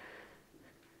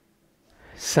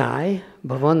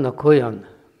 Szájban vannak olyan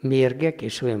mérgek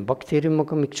és olyan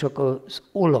baktériumok, amik csak az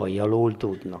olajjal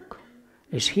oldódnak.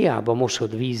 És hiába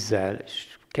mosod vízzel,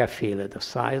 és keféled a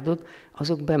szájadot,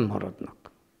 azok benn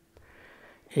maradnak.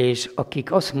 És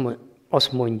akik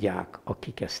azt mondják,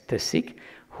 akik ezt teszik,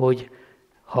 hogy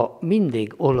ha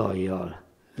mindig olajjal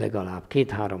legalább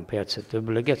 2-3 percet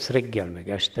öblögetsz, reggel meg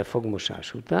este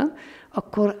fogmosás után,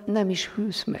 akkor nem is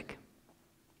hűlsz meg.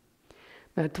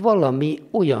 Mert valami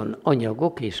olyan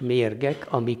anyagok és mérgek,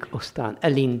 amik aztán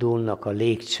elindulnak a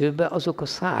légcsőbe, azok a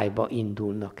szájba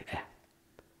indulnak el.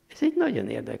 Ez egy nagyon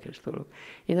érdekes dolog.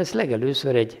 Én ezt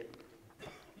legelőször egy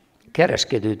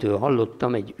kereskedőtől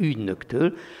hallottam, egy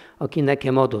ügynöktől, aki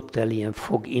nekem adott el ilyen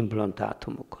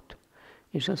fogimplantátumokat.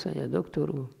 És azt mondja, doktor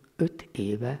úr, 5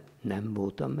 éve nem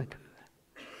voltam meghűlve.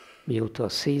 Mióta a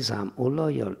szézám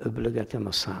olajjal öblögetem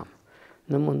a szám.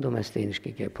 Nem mondom, ezt én is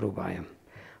ki kell próbáljam.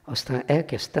 Aztán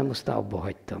elkezdtem, aztán abba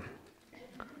hagytam.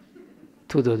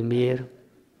 Tudod miért?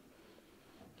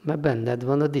 Mert benned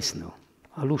van a disznó,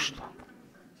 a lusta.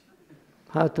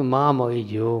 Hát a máma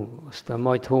így jó, aztán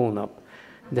majd hónap.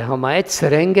 De ha már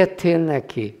egyszer engedtél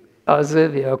neki, az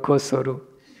övé a koszorú.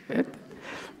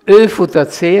 Ő fut a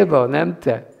célba, nem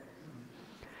te.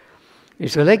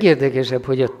 És a legérdekesebb,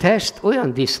 hogy a test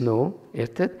olyan disznó,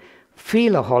 érted?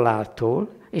 Fél a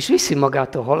haláltól, és viszi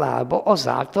magát a halálba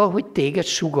azáltal, hogy téged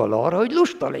sugall arra, hogy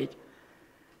lusta légy.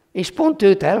 És pont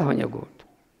őt elhanyagolt.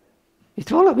 Itt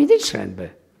valami nincs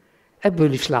rendben.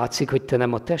 Ebből is látszik, hogy te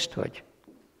nem a test vagy.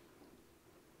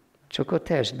 Csak a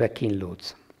testbe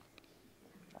kínlódsz.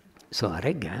 Szóval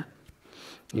reggel,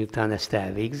 miután ezt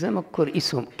elvégzem, akkor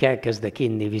kezdek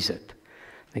inni vizet.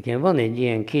 Nekem van egy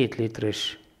ilyen 2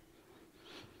 literes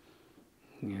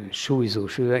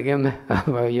súlyzós üvegem,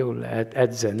 ahol jól lehet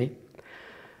edzeni.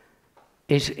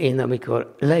 És én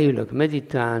amikor leülök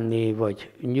meditálni,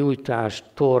 vagy nyújtást,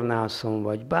 tornászom,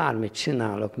 vagy bármit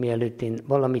csinálok, mielőtt én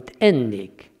valamit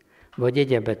ennék, vagy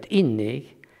egyebet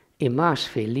innék, én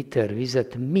 1,5 liter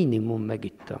vizet minimum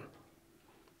megittam.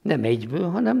 Nem egyből,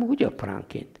 hanem úgy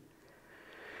apránként.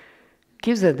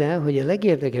 Képzeld el, hogy a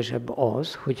legérdekesebb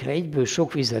az, hogyha egyből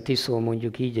sok vizet iszol,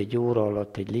 mondjuk így 1 óra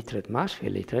alatt 1 litret,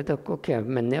 1,5 litret, akkor kell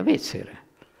menni a vécére.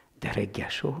 De reggel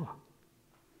soha.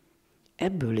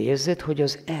 Ebből érzed, hogy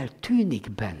az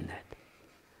eltűnik benned.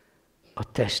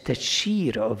 A tested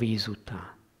sír a víz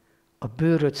után. A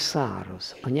bőröd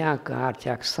száraz, a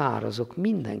nyálkahártyák szárazok,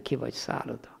 mindenki vagy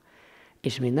szárada.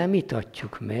 És mi nem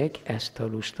itatjuk meg ezt a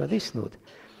lusta disznót.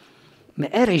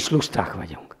 Mert erre is lusták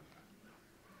vagyunk.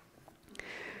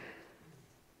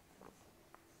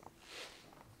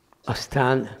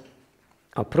 Aztán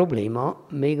a probléma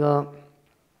még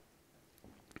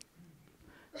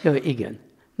Ja, igen.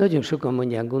 Nagyon sokan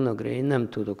mondják, Gunagriha, én nem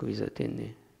tudok vizet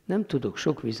inni. Nem tudok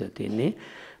sok vizet inni,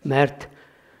 mert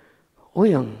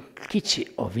olyan kicsi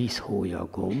a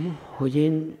vízhólyagom, hogy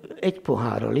én 1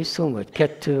 pohárral iszom, vagy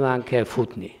 2-án kell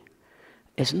futni.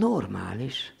 Ez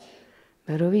normális,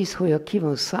 mert a vízhólyag ki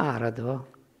van száradva.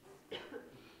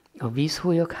 A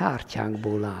vízhólyag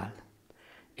hártyákból áll.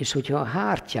 És hogyha a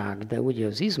hártyák, de ugye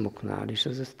az izmoknál is,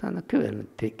 az aztán a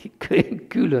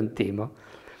külön téma,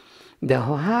 de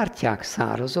ha a hártyák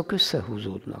szárazok,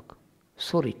 összehúzódnak,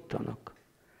 szorítanak,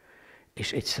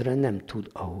 és egyszerűen nem tud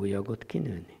a hólyagot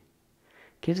kinőni.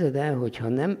 Képzeld el, hogyha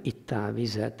nem ittál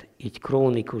vizet, így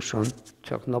krónikusan,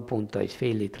 csak naponta 1,5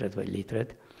 litret vagy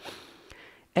litret,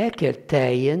 el kell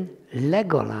teljen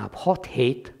legalább 6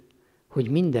 hét, hogy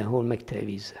mindenhol megtelj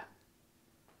vízzel.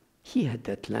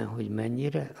 Hihetetlen, hogy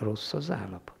mennyire rossz az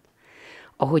állapot.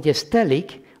 Ahogy ez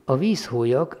telik, a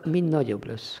vízhólyak mind nagyobb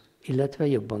lesz, illetve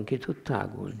jobban ki tud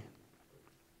tágulni.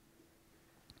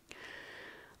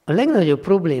 A legnagyobb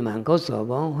problémánk azzal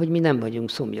van, hogy mi nem vagyunk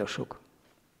szomjasok.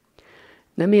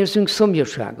 Nem érzünk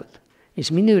szomjúságot,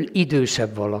 és minél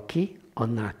idősebb valaki,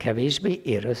 annál kevésbé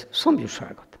érez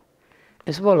szomjúságot.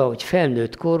 Ez valahogy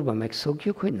felnőtt korban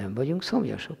megszokjuk, hogy nem vagyunk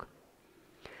szomjasok.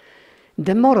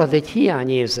 De marad egy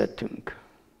hiányérzetünk.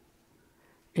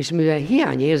 És mivel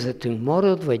hiányérzetünk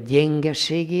marad, vagy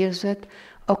gyengeségérzet,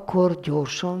 akkor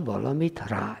gyorsan valamit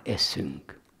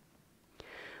ráeszünk.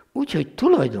 Úgyhogy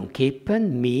tulajdonképpen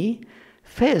mi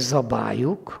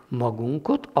felzabáljuk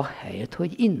magunkat ahelyett,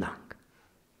 hogy innánk.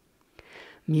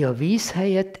 Mi a víz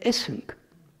helyett eszünk.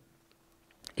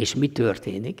 És mi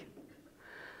történik?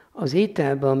 Az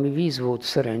ételben, ami víz volt,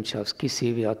 szerencse, az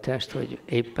kiszívja a test, hogy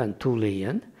éppen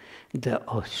túléljen, de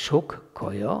a sok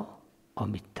kaja,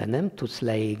 amit te nem tudsz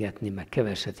leégetni, meg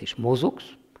keveset is mozogsz,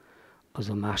 az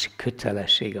a másik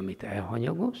kötelesség, amit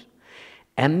elhanyagolsz.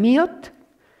 Emiatt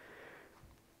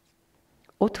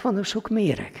ott van a sok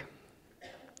méreg.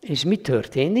 És mi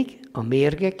történik? A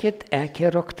mérgeket el kell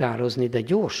raktározni, de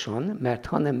gyorsan, mert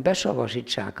ha nem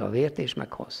besavasítsák a vért és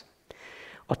meghoz.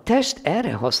 A test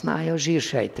erre használja a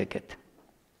zsírsejteket.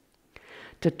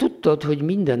 Te tudtad, hogy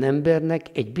minden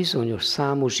embernek egy bizonyos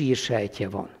számú zsírsejtje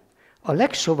van. A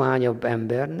legsoványabb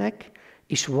embernek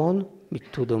is van, mit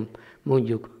tudom,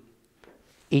 mondjuk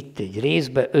itt egy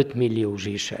részben 5 millió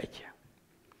zsírsejtje.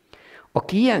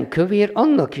 Aki ilyen kövér,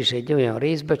 annak is egy olyan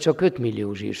részben csak 5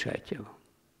 millió zsírsejtje van.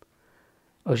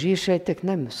 A zsírsejtek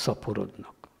nem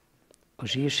szaporodnak. A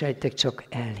zsírsejtek csak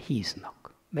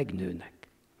elhíznak, megnőnek.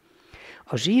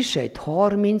 A zsírsejt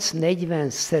 30-40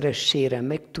 szeresére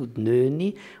meg tud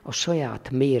nőni a saját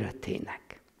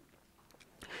méretének.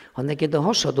 Ha neked a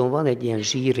hasadon van egy ilyen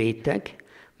zsírréteg,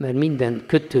 mert minden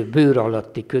bőr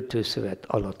alatti kötőszövet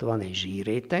alatt van egy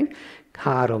zsírréteg,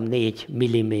 3-4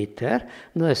 milliméter,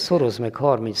 na ezt szorozd meg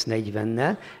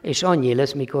 30-40-nel, és annyi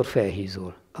lesz, mikor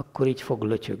felhízol. Akkor így fog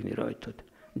lötyögni rajtad.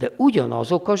 De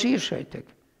ugyanazok a zsírsejtek.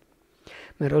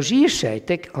 Mert a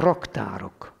zsírsejtek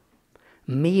raktárok,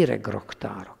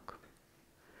 méregraktárok.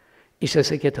 És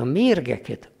ezeket a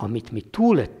mérgeket, amit mi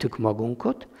túlettük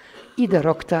magunkat, ide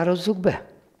raktározzuk be.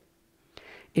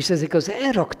 És ezek az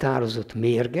elraktározott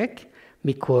mérgek,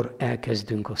 mikor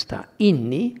elkezdünk aztán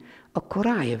inni, akkor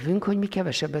rájövünk, hogy mi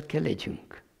kevesebbet kell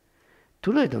legyünk.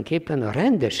 Tulajdonképpen a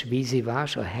rendes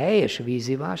vízivás, a helyes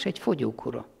vízivás egy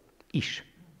fogyókúra is.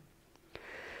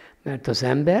 Mert az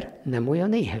ember nem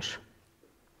olyan éhes.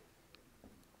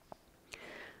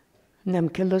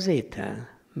 Nem kell az étel,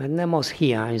 mert nem az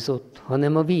hiányzott,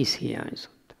 hanem a víz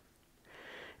hiányzott.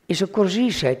 És akkor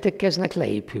zsírsejtek kezdnek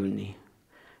leépülni.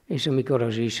 És amikor a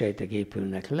zsírsejtek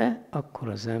épülnek le, akkor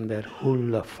az ember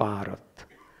hullafáradt.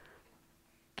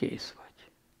 Kész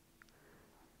vagy.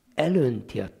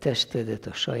 Elönti a testedet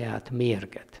a saját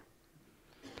mérget.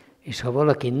 És ha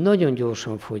valaki nagyon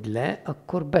gyorsan fogy le,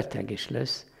 akkor beteg is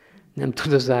lesz. Nem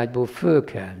tud az ágyból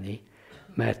fölkelni,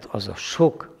 mert az a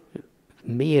sok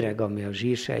méreg, ami a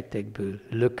zsírsejtekből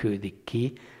lökődik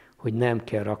ki, hogy nem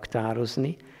kell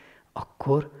raktározni,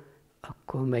 akkor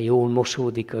mert jól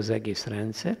mosódik az egész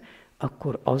rendszer,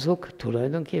 akkor azok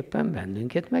tulajdonképpen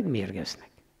bennünket megmérgeznek.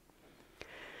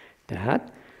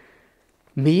 Tehát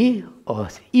mi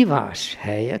az ivás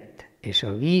helyett és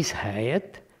a víz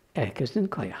helyett elkezdünk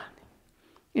kajálni.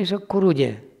 És akkor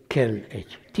ugye kell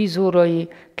egy 10 órai,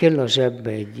 kell a zsebbe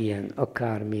egy ilyen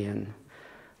akármilyen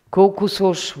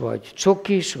kókuszos, vagy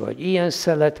csokis, vagy ilyen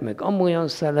szelet, meg amolyan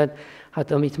szelet,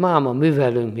 hát amit máma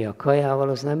művelünk mi a kajával,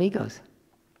 az nem igaz?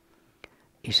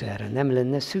 És erre nem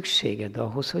lenne szükséged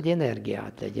ahhoz, hogy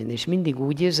energiád legyen. És mindig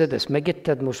úgy érzed, ezt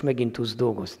megetted, most megint tudsz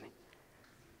dolgozni.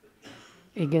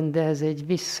 Igen, de ez egy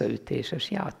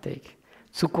visszaütéses játék.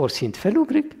 Cukorszint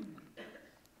felugrik,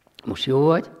 most jó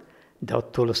vagy, de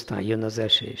attól aztán jön az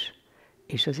esés.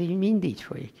 És az így mind így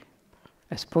folyik.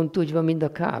 Ez pont úgy van, mint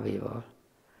a kávéval.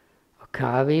 A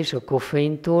kávé és a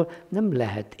koffeintól nem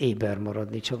lehet éber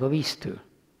maradni, csak a víztől.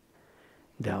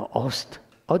 De ha azt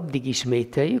addig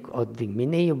ismételjük, addig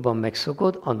minél jobban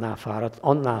megszokod, annál fáradt,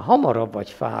 annál hamarabb vagy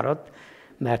fáradt,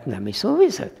 mert nem iszol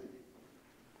vizet.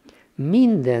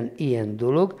 Minden ilyen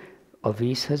dolog a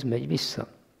vízhez megy vissza.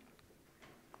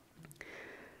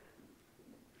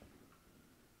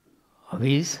 A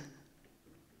víz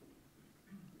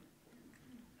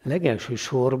legelső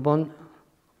sorban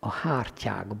a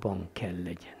hártyákban kell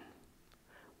legyen.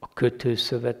 A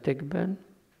kötőszövetekben,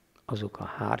 azok a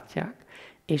hártyák,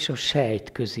 és a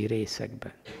sejtközi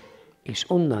részekben. És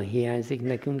onnan hiányzik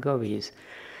nekünk a víz.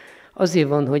 Azért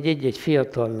van, hogy egy-egy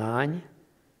fiatal lány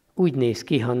úgy néz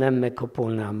ki, ha nem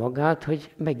megkapolná magát,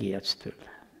 hogy megijedsz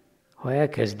tőle. Ha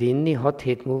elkezd inni, 6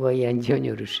 hét múlva ilyen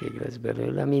gyönyörűség lesz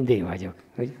belőle, mint én vagyok.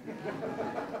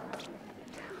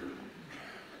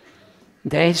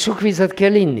 De egy sok vizet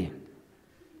kell inni.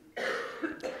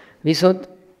 Viszont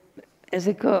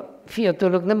ezek a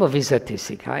fiatalok nem a vizet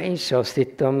iszik. Hát én se azt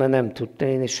ittam, mert nem tudtam,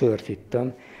 én egy sört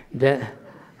ittam, de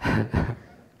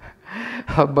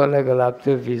abban legalább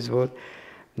több víz volt.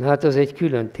 Na hát az egy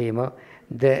külön téma,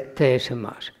 de teljesen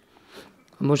más.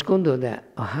 Most gondold el,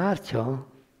 a hártya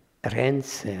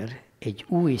rendszer egy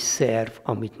új szerv,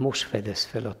 amit most fedez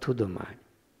fel a tudomány.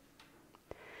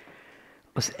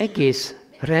 Az egész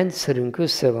rendszerünk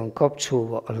össze van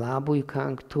kapcsolva a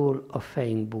lábujkánktól a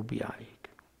fejünk bubjáig.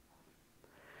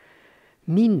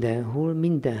 Mindenhol,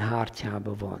 minden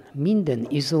hártyában van. Minden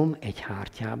izom egy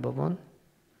hártyában van.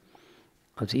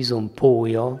 Az izom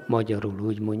pója, magyarul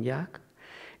úgy mondják.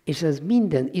 És ez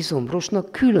minden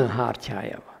izomrostnak külön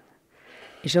hártyája van.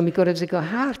 És amikor ezek a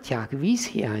hártyák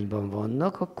vízhiányban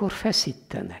vannak, akkor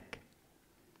feszítenek.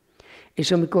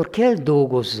 És amikor kell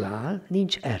dolgozzál,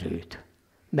 nincs erőd.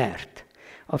 Mert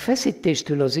a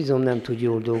feszítéstől az izom nem tud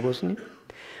jól dolgozni,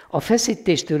 a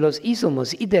feszítéstől az izom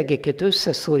az idegeket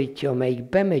összeszorítja, amelyik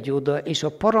bemegy oda, és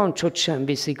a parancsot sem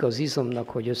viszik az izomnak,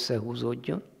 hogy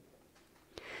összehúzódjon.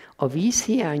 A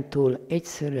vízhiánytól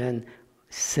egyszerűen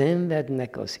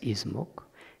szenvednek az izmok,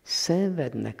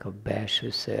 szenvednek a belső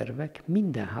szervek,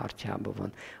 minden hártyában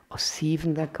van. A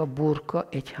szívnek a burka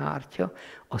egy hártya,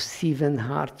 a szíven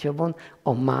hártya van,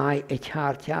 a máj egy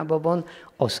hártyában van,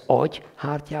 az agy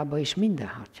hártyában és minden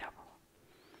hártyában van.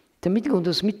 Te mit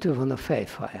gondolsz, mitől van a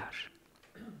fejfájás?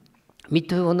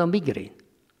 Mitől van a migrén?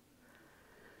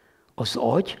 Az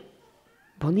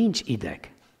agyban nincs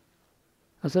ideg.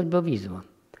 Az agyban víz van.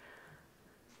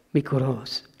 Mikor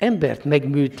az embert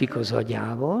megműtik az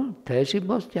agyával,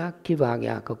 telzsibasztják,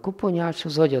 kivágják a koponyát, és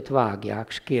az agyat vágják,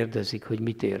 és kérdezik, hogy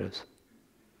mit érez.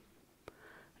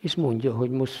 És mondja, hogy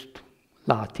most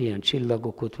lát ilyen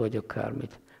csillagokat, vagy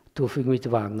akármit. Attól függ, mit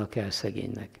vágnak el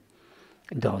szegénynek.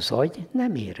 De az agy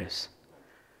nem érez.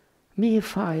 Miért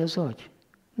fáj az agy?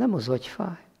 Nem az agy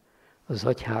fáj. Az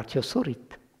agyhártya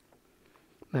szorít.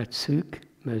 Mert szűk,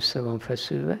 mert össze van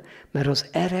feszülve, mert az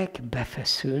erek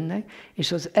befeszülnek,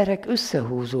 és az erek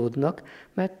összehúzódnak,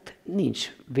 mert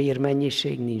nincs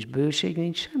vérmennyiség, nincs bőség,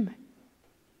 nincs semmi.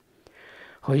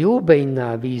 Ha jól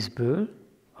beinnál vízből,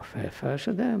 a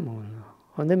felfelsed elmúlna.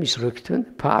 Ha nem is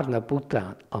rögtön, pár nap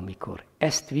után, amikor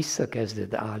ezt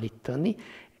visszakezded állítani,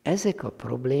 ezek a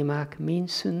problémák mind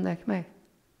szűnnek meg.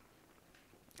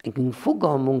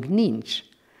 Fogalmunk nincs,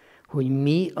 hogy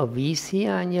mi a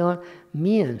vízhiánnyal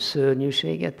milyen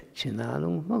szörnyűséget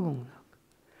csinálunk magunknak.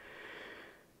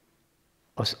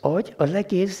 Az agy a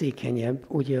legérzékenyebb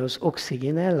ugye az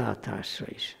oxigén ellátásra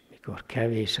is. Mikor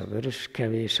kevés a vörös,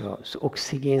 kevés az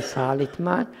oxigén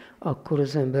szállítmány, akkor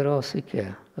az ember alszik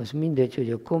el. Az mindegy,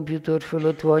 hogy a komputer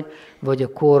fölött vagy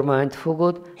a kormányt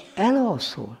fogod,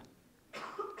 elalszol.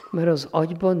 Mert az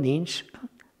agyban nincs,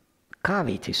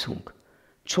 kávét iszunk.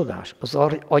 Csodás, az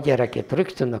agyereket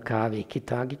rögtön a kávé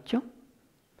kitágítja,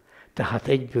 tehát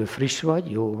egyből friss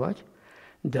vagy, jó vagy,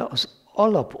 de az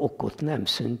alapokot nem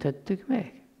szüntettük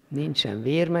meg. Nincsen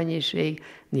vérmennyiség,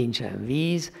 nincsen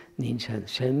víz, nincsen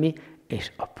semmi,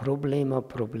 és a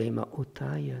probléma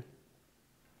után jön.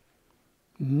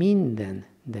 Minden,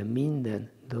 de minden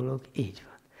dolog így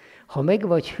van. Ha meg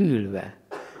vagy hűlve,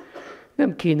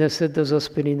 nem kéne szedd az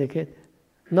aspirineket,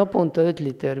 naponta 5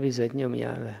 liter vizet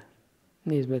nyomjál le.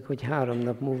 Nézd meg, hogy 3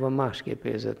 nap múlva másképp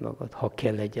érzed magad, ha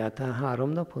kell egyáltalán 3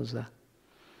 nap hozzá.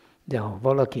 De ha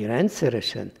valaki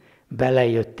rendszeresen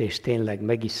belejött és tényleg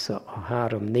megissza a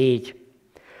 3-4,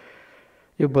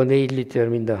 jobban 4 liter,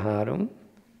 mint a 3,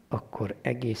 akkor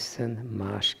egészen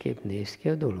másképp néz ki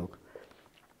a dolog.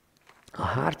 A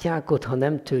hártyákat, ha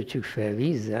nem töltjük fel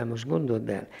vízzel, most gondold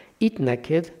el, itt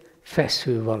neked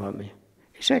feszül valami,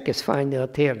 és elkezd fájni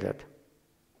a térded.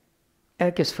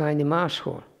 Elkezd fájni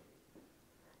máshol.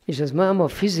 És ez már a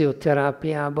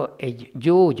fizioterápiában egy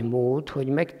gyógymód, hogy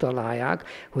megtalálják,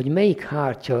 hogy melyik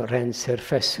hártya rendszer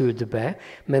feszült be,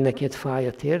 mert neked fáj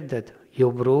a térded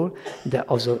jobbról, de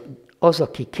az,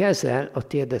 aki kezel, a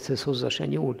térdedhez hozzá se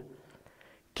nyúl.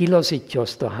 Kilazítja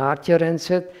azt a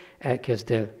hártyarendszert,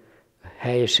 elkezd el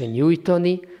helyesen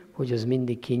nyújtani, hogy az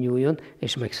mindig kinyúljon,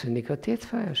 és megszűnik a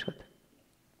térdfájásod.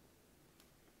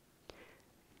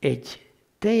 Egy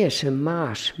teljesen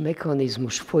más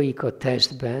mechanizmus folyik a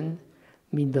testben,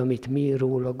 mint amit mi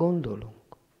róla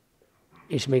gondolunk.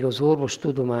 És még az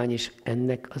orvostudomány is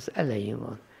ennek az elején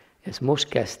van. Ezt most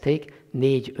kezdték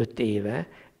 4-5 éve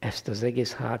ezt az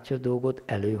egész hártya dolgot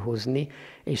előhozni,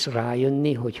 és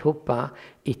rájönni, hogy hoppá,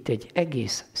 itt egy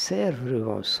egész szervről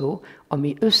van szó,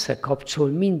 ami összekapcsol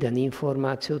minden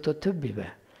információt a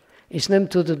többibe. És nem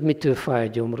tudod, mitől fáj a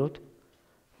gyomrod,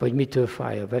 vagy mitől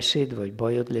fáj a veséd, vagy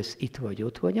bajod lesz itt, vagy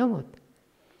ott, vagy amott.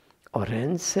 A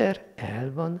rendszer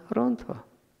el van rontva.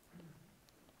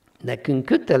 Nekünk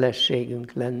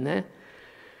kötelességünk lenne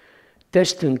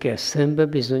testünkkel szembe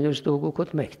bizonyos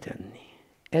dolgokat megtenni.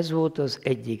 Ez volt az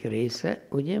egyik része,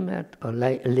 ugye, mert a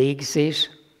légzés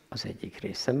az egyik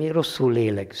része. Mi rosszul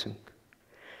lélegzünk.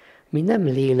 Mi nem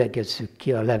lélegezzük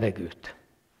ki a levegőt.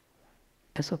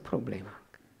 Ez a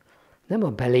problémánk. Nem a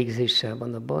belégzéssel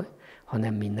van a baj,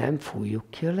 hanem mi nem fújjuk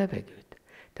ki a levegőt.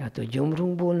 Tehát a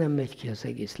gyomrunkból nem megy ki az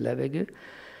egész levegő,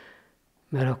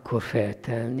 mert akkor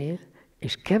feltelnél,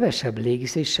 és kevesebb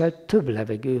légzéssel több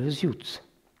levegőhöz jutsz.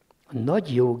 A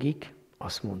nagy jogik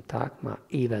azt mondták már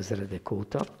évezredek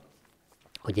óta,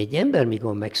 hogy egy ember,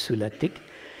 mikor megszületik,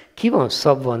 ki van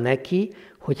szabva neki,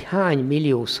 hogy hány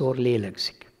milliószor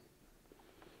lélegzik.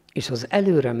 És az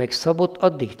előre megszabott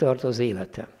addig tart az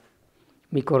élete.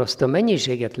 Mikor azt a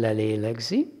mennyiséget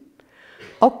lelélegzi,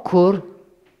 akkor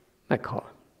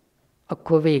meghal.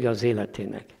 Akkor vége az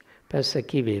életének. Persze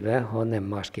kivéve, ha nem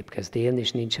másképp kezd élni,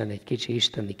 és nincsen egy kicsi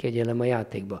isteni kegyelem a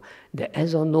játékba. De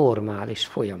ez a normális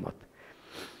folyamat.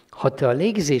 Ha te a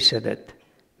légzésedet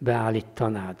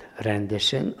beállítanád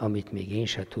rendesen, amit még én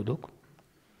se tudok,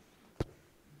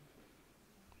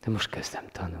 de most kezdem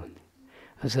tanulni.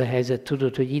 Az a helyzet,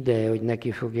 tudod, hogy ideje, hogy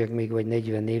neki fogjak még vagy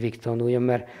 40 évig tanuljam,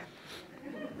 mert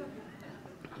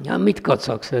ja, mit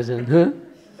kacagsz ezen?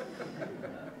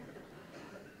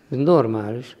 Ez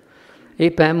normális.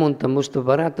 Éppen mondtam most a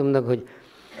barátomnak, hogy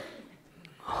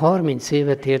 30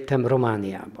 évet éltem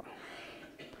Romániában.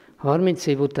 30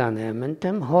 év után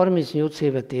elmentem, 38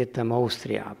 évet éltem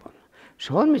Ausztriában. És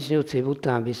 38 év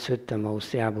után visszajöttem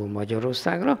Ausztriából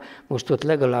Magyarországra, most ott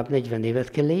legalább 40 évet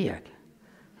kell éljek.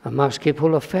 Másképp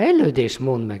hol a fejlődés,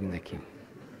 mondd meg nekem.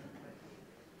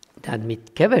 Tehát mi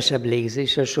kevesebb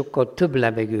légzéssel sokkal több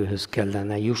levegőhöz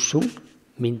kellene jussunk,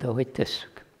 mint ahogy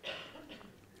tesszük.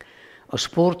 A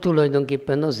sport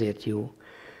tulajdonképpen azért jó,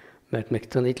 mert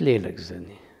megtanít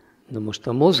lélegzeni. Na most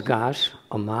a mozgás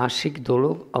a másik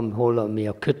dolog, ahol mi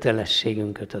a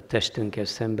kötelességünket a testünkkel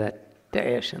szemben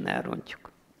teljesen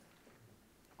elrontjuk.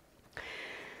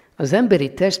 Az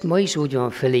emberi test ma is úgy van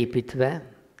felépítve,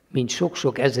 mint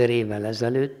sok-sok ezer évvel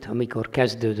ezelőtt, amikor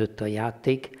kezdődött a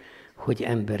játék, hogy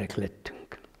emberek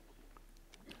lettünk.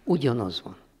 Ugyanaz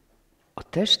van. A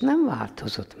test nem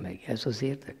változott meg, ez az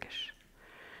érdekes.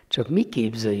 Csak mi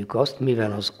képzeljük azt,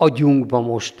 mivel az agyunkba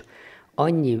most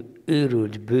annyi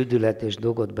őrült, bődületes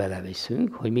dolgot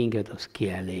beleviszünk, hogy minket az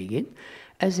kielégít,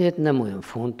 ezért nem olyan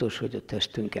fontos, hogy a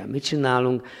testünkkel mit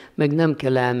csinálunk, meg nem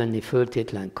kell elmenni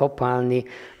föltétlen kapálni,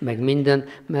 meg minden,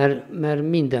 mert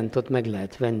mindent ott meg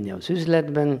lehet venni az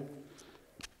üzletben.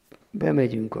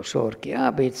 Bemegyünk a sarki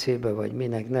ABC-be, vagy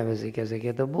minek nevezik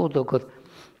ezeket a boltokat,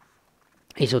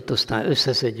 és ott aztán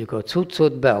összeszedjük a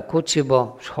cuccot be a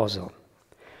kocsiba, és haza.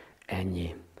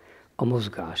 Ennyi. A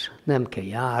mozgás. Nem kell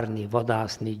járni,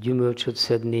 vadászni, gyümölcsöt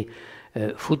szedni,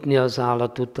 futni az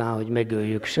állat után, hogy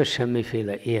megöljük, se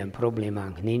semmiféle ilyen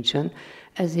problémánk nincsen,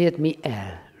 ezért mi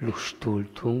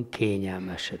ellustultunk,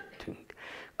 kényelmesedtünk.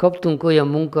 Kaptunk olyan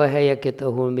munkahelyeket,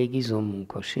 ahol még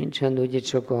izommunka sincsen, ugye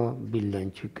csak a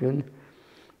billentyűkön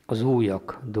az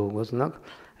ujjak dolgoznak.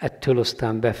 Ettől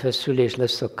aztán befeszül, és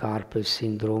lesz a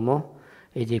carpal-szindróma.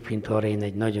 Egyébként arra én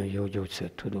egy nagyon jó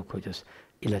gyógyszert tudok, hogy az,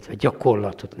 illetve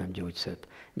gyakorlatot, nem gyógyszert.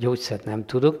 Gyógyszert nem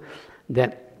tudok,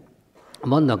 de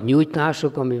vannak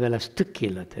nyújtások, amivel ezt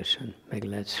tökéletesen meg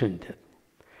lehet szüntetni.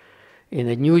 Én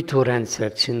egy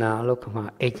nyújtórendszert csinálok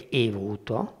már 1 év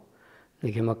óta.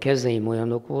 Nekem a kezeim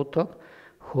olyanok voltak,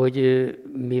 hogy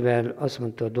mivel azt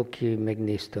mondta a doki,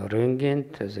 megnézte a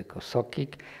röntgent, ezek a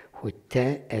szakik, hogy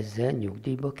te ezzel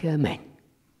nyugdíjba kell menj.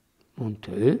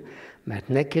 Mondta ő, mert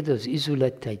neked az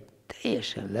izületeid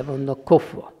teljesen le vannak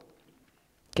kopva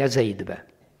kezeidbe.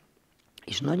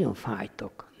 És nagyon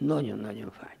fájtak,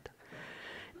 nagyon-nagyon fájtak.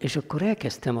 És akkor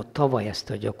elkezdtem tavaly ezt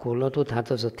a gyakorlatot, hát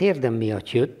az a térdem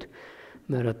miatt jött,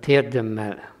 mert a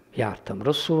térdemmel jártam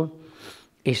rosszul,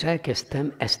 és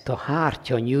elkezdtem ezt a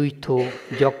hártya nyújtó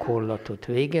gyakorlatot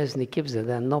végezni, képzeld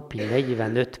el, napi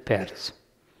 45 perc.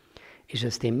 És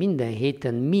ezt én minden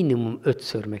héten minimum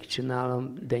 5-ször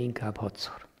megcsinálom, de inkább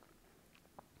 6-szor.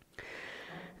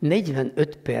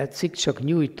 45 percig csak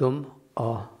nyújtom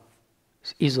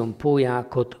az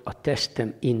izompólyákat a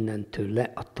testem innentől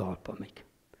le a talpamig.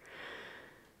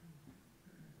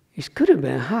 És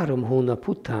körülbelül 3 hónap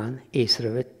után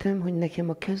észrevettem, hogy nekem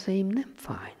a kezeim nem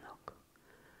fájnak.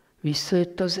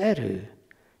 Visszajött az erő,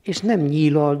 és nem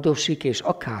nyílaldosik, és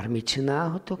akármit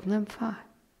csinálhatok, nem fáj.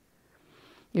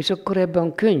 És akkor ebben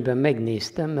a könyvben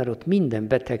megnéztem, mert ott minden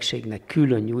betegségnek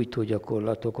külön nyújtó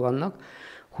gyakorlatok vannak,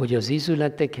 hogy az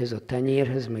ízületekhez, a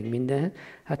tenyérhez, meg mindenhez,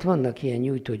 hát vannak ilyen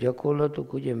nyújtó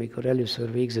gyakorlatok, ugye, amikor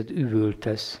először végzett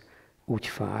üvöltesz, úgy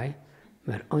fáj,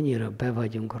 mert annyira be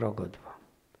vagyunk ragadva.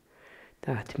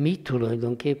 Tehát mi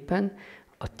tulajdonképpen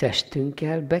a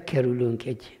testünkkel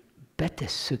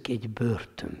betesszük egy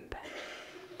börtönbe.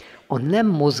 A nem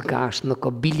mozgásnak a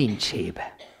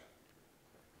bilincsébe.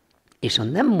 És a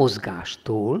nem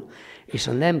mozgástól, és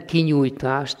a nem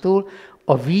kinyújtástól,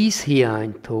 a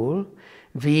vízhiánytól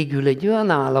végül egy olyan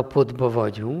állapotban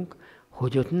vagyunk,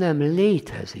 hogy ott nem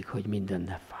létezik, hogy minden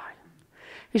ne fáj.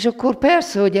 És akkor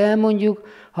persze, hogy elmondjuk,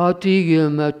 hát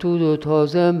igen, mert tudod, ha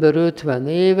az ember 50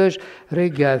 éves,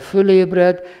 reggel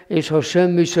fölébred, és ha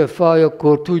semmi se fáj,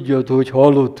 akkor tudjad, hogy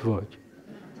halott vagy.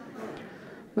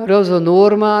 Mert az a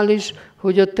normális,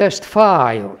 hogy a test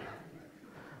fájjon.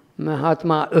 Mert hát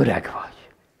már öreg vagy.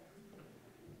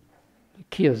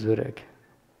 Ki az öreg?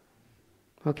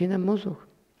 Aki nem mozog.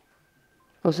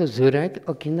 Az az öreg,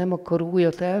 aki nem akar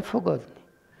újat elfogadni.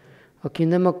 Aki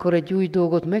nem akar egy új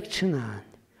dolgot megcsinálni.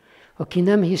 Aki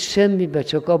nem hisz semmibe,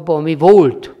 csak abba, ami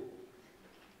volt.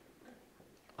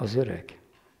 Az öreg.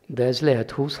 De ez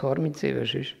lehet 20-30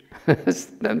 éves is. Ez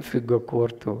nem függ a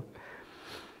kortól.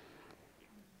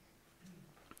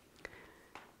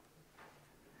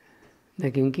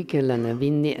 Nekünk ki kellene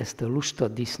vinni ezt a lusta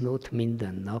disznót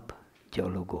minden nap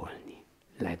gyalogolni.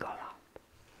 Legalább.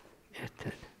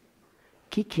 Érted?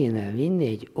 Ki kéne vinni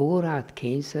egy órát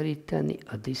kényszeríteni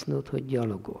a disznót, hogy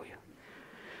gyalogolja.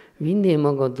 Vinnél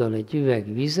magaddal egy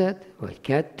üveg vizet, vagy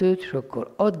 2, és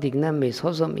akkor addig nem mész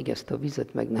haza, míg ezt a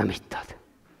vizet meg nem ittad.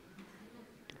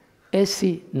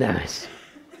 Eszi, nem eszi.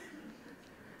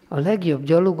 A legjobb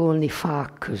gyalogolni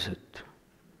fák között.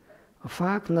 A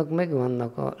fáknak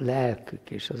megvannak a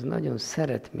lelkük, és az nagyon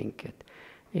szeret minket.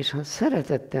 És ha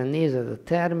szeretettel nézed a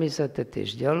természetet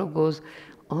és gyalogolsz,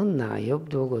 annál jobb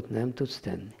dolgot nem tudsz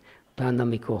tenni. Utána,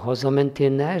 amikor hazamentél,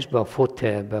 ne esd be a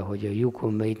fotelbe, hogy a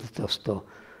lyukon beított azt a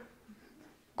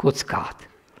kockát,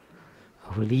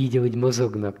 ahol így, ahogy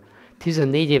mozognak.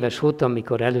 14 éves voltam,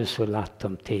 amikor először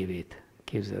láttam tévét.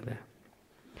 Képzeld el.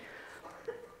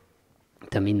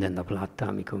 Te minden nap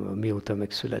láttál, mióta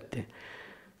megszülettél.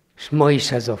 És ma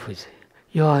is ez a fizé.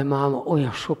 Jaj, máma,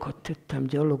 olyan sokat tettem,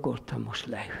 gyalogoltam, most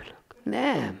leülök.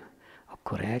 Nem.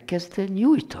 Akkor elkezded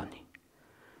nyújtani.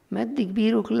 Meddig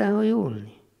bírok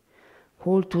lehajolni?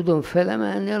 Hol tudom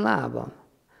felemelni a lábam?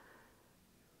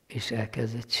 És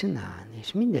elkezded csinálni.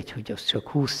 És mindegy, hogy az csak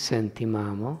 20 centi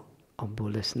máma,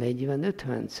 abból lesz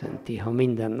 40-50 centi, ha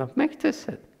minden nap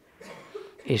megteszed.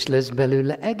 És lesz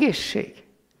belőle egészség.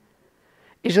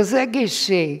 És az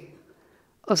egészség,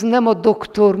 az nem a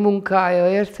doktor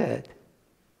munkája, érted?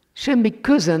 Semmi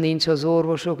köze nincs az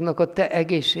orvosoknak a te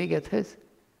egészségedhez.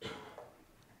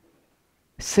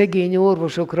 Szegény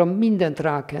orvosokra mindent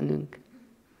rákenünk.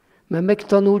 Mert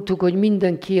megtanultuk, hogy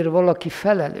mindenkiért valaki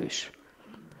felelős.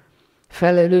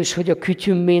 Felelős, hogy a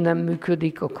kütyümmé nem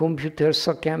működik, a komputer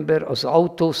szakember, az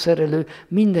autószerelő,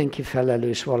 mindenki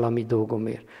felelős valami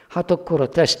dolgomért. Hát akkor a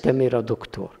testemért a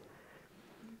doktor.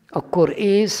 Akkor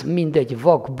ész, mint egy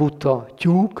vakbuta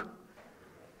tyúk,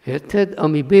 érted?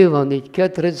 Ami be van így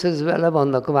ketrecezve, le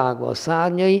vannak vágva a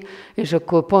szárnyai, és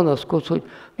akkor panaszkodsz, hogy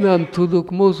nem tudok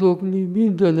mozogni,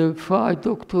 mindenem fáj,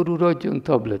 doktor úr, adjon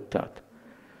tablettát.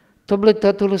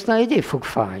 Tablettától aztán egy év fog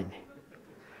fájni.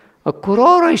 Akkor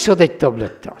arra is ad egy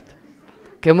tablettát.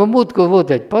 Nekem a múltkor volt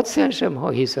egy paciensem, ha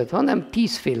hiszed, hanem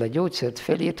 10 féle gyógyszert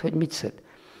felírt, hogy mit szed.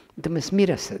 De ezt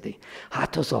mire szedi?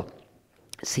 Hát az a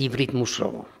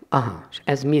szívritmusra van. Aha, és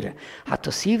ez mire? Hát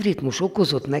a szívritmus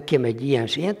okozott nekem egy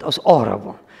ilyent, az arra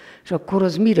van. És akkor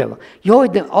az mire van? Jaj,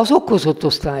 de az okozott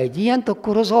aztán egy ilyent,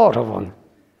 akkor az arra van.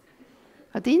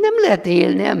 Hát így nem lehet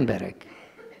élni, emberek.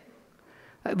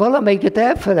 Valamelyiket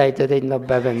elfelejted egy nap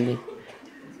bevenni.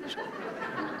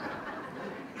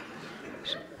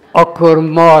 És akkor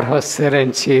marha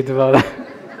szerencséd van.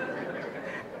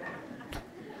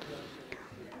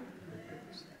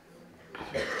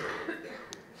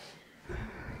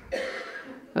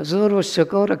 Az orvos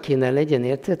csak arra kéne legyen,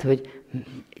 érted, hogy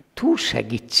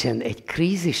túlsegítsen egy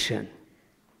krízisen,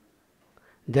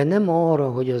 de nem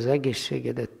arra, hogy az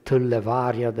egészségedet tőle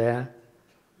várjad el.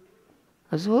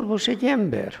 Az orvos egy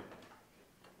ember.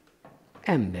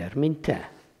 Ember, mint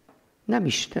te. Nem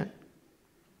Isten.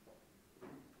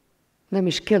 Nem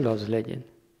is kell az legyen.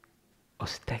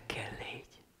 Az te kell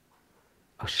légy.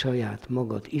 a saját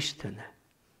magad istene,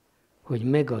 hogy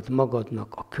megad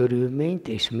magadnak a körülményt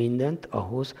és mindent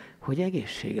ahhoz, hogy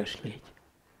egészséges légy.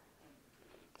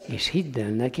 És hidd el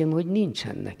nekem, hogy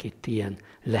nincsenek itt ilyen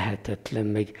lehetetlen,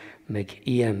 meg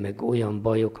ilyen, meg olyan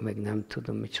bajok, meg nem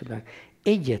tudom micsodák.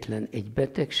 Egyetlen egy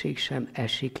betegség sem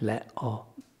esik le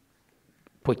a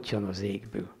pottyan az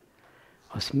égből.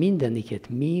 Azt mindeniket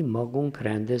mi magunk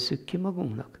rendezzük ki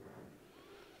magunknak.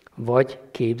 Vagy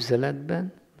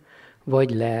képzeletben, vagy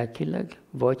lelkileg,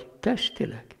 vagy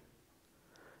testileg.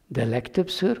 De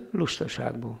legtöbbször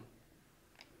lustaságból.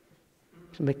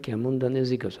 Meg kell mondani az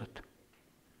igazat.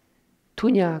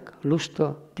 Tunyák,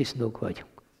 lusta, disznók vagyunk.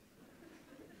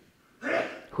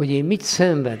 Hogy én mit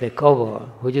szenvedek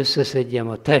avval, hogy összeszedjem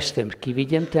a testem,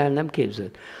 kivigyem, te el nem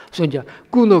képzeld. Azt mondja,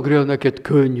 Gunagriha, neked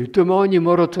könnyű, te már annyi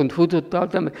maratont futottál,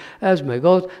 te ez meg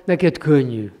az, neked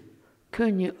könnyű.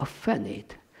 Könnyű a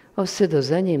fenét. Azt hiszed,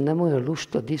 az enyém nem olyan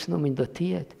lusta disznó, mint a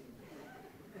tiéd?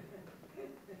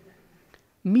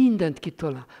 Mindent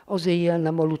kitalál. Az éjjel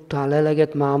nem aludtál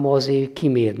eleget, máma, azért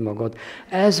kimérd magad.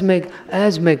 Ez meg,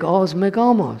 az meg,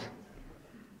 amaz.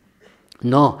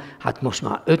 Na, hát most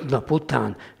már 5 nap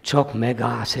után csak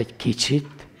megállsz egy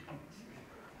kicsit,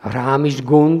 rám is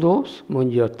gondolsz,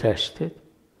 mondja a tested,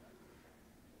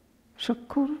 és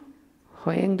akkor,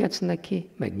 ha engedsz neki,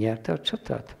 megnyerte a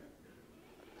csatát.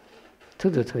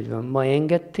 Tudod, hogy van, ma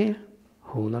engedtél,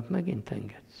 hónap megint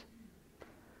engedsz.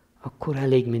 Akkor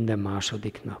elég minden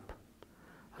második nap.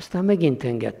 Aztán megint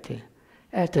engedtél.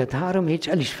 Eltelt 3 hét, és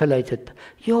el is felejtett.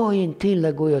 Ja, én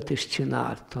tényleg olyat is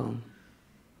csináltam.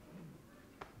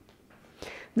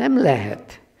 Nem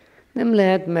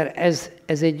lehet, mert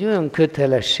ez egy olyan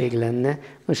kötelesség lenne.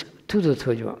 Most tudod,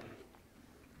 hogy van.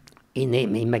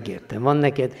 Én megértem. Van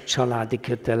neked családi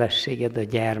kötelességed a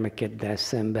gyermekeddel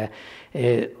szembe,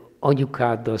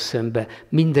 anyukáddal szembe,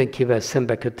 mindenkivel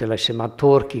szembe kötelesség, már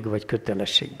torkig vagy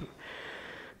kötelességből.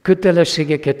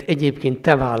 Kötelességeket egyébként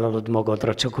te vállalod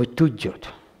magadra, csak hogy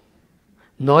tudjad.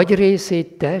 Nagy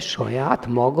részét te saját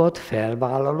magad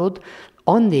felvállalod,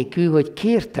 annélkül, hogy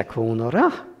kértek volna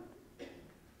rá,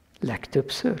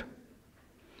 legtöbbször.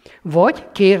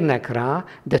 Vagy kérnek rá,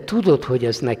 de tudod, hogy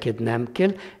ez neked nem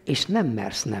kell, és nem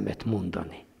mersz nemet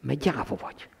mondani, mert gyáva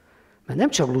vagy. Mert nem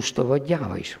csak lusta vagy,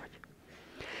 gyáva is vagy.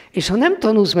 És ha nem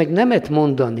tanulsz meg nemet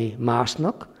mondani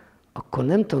másnak, akkor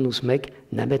nem tanulsz meg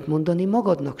nemet mondani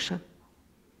magadnak sem.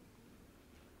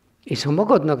 És ha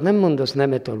magadnak nem mondasz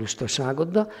nemet a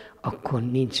lustaságoddal, akkor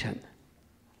nincsen.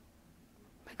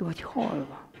 Meg vagy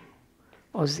halva.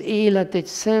 Az élet egy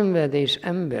szenvedés,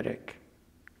 emberek.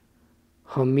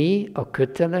 Ha mi a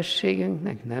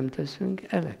kötelességünknek nem teszünk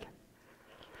eleget.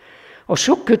 A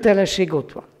sok kötelesség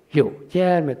ott van. Jó,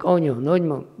 gyermek, anya,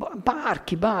 nagymama,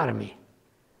 bárki, bármi.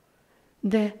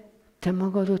 De te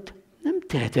magadot nem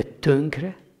teheted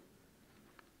tönkre.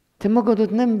 Te magadot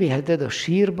nem viheted a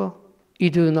sírba,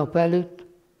 időnap előtt,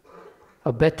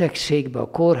 a betegségbe, a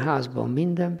kórházban,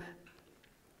 mindenbe.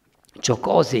 Csak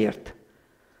azért,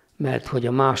 mert hogy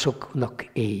a másoknak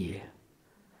éljél.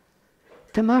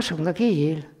 Te másoknak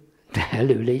éljél, de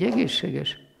előlégy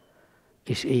egészséges,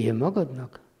 és éljél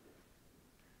magadnak.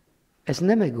 Ez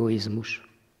nem egoizmus.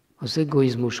 Az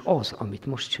egoizmus az, amit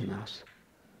most csinálsz.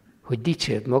 Hogy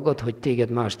dicsérd magad, hogy téged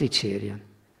más dicsérjen.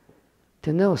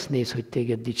 Te ne azt nézd, hogy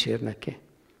téged dicsérnek-e.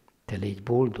 Te légy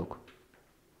boldog.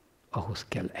 Ahhoz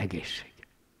kell egészség.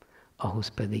 Ahhoz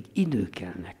pedig idő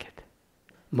kell neked.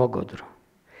 Magadra.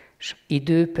 És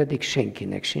idő pedig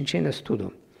senkinek sincs, én ezt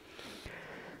tudom.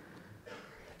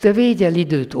 Te védj el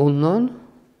időt onnan,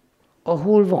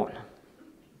 ahol van.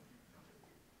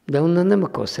 De onnan nem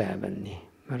akarsz elvenni,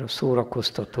 mert a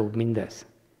szórakoztatóbb mindez.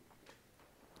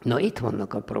 Na, itt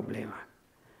vannak a problémák.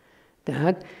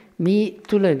 Tehát mi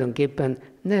tulajdonképpen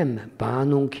nem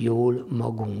bánunk jól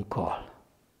magunkkal.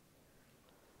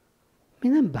 Mi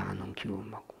nem bánunk jól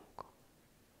magunkkal.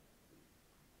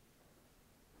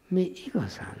 Mi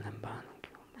igazán nem bánunk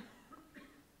jól.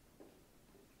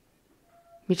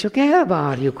 Mi csak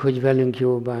elvárjuk, hogy velünk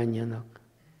jól bánjanak.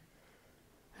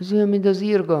 Ez olyan, mint az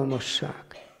irgalmasság.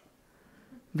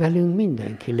 Velünk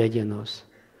mindenki legyen az.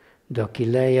 De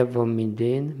aki lejjebb van, mint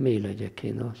én, mi legyek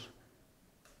én az?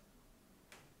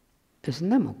 Ez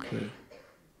nem oké.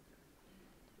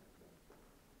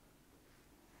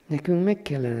 Nekünk meg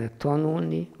kellene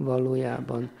tanulni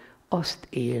valójában azt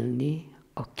élni,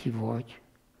 aki vagy,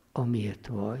 amiért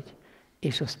vagy,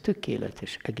 és az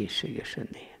tökéletes, egészségesen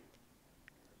él.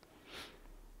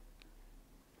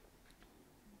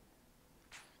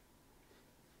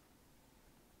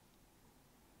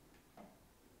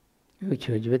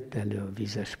 Úgyhogy vedd elő a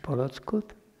vizes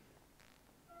palackot,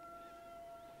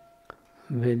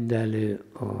 vedd elő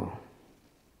a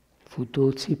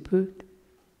futócipőt,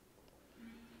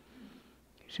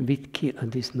 és vidd ki a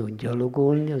disznót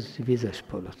gyalogolni, az vizes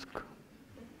palack.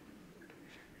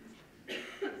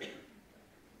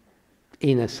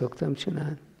 Én ezt szoktam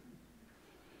csinálni.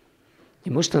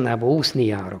 Én mostanában úszni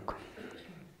járok.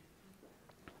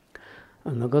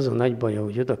 Annak az a nagy baja,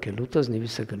 hogy oda kell utazni,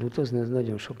 vissza kell utazni, ez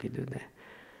nagyon sok idő,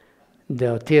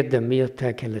 de a térdem miatt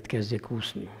el kellett kezdjek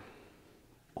úszni.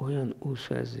 Olyan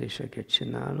úszóedzéseket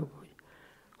csinálok, hogy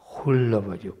hulla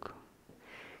vagyok.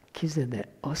 Képzeld,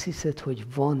 azt hiszed, hogy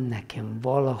van nekem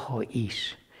valaha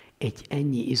is egy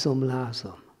ennyi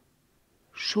izomlázam?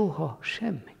 Soha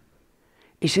semmi.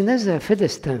 És én ezzel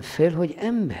fedeztem fel, hogy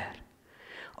ember,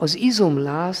 az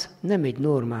izomláz nem egy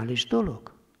normális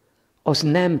dolog. Az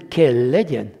nem kell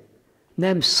legyen,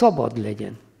 nem szabad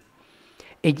legyen.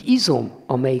 Egy izom,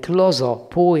 amelyik laza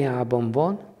pólyában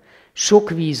van, sok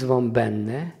víz van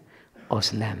benne, az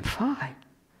nem fáj.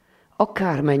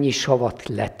 Akármennyi savat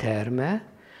letermel,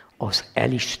 az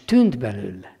el is tűnt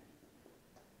belőle.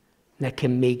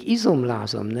 Nekem még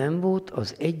izomlázam nem volt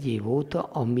az 1 év óta,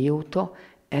 amióta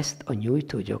ezt a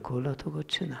nyújtó gyakorlatokat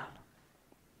csinálom.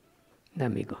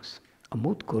 Nem igaz. A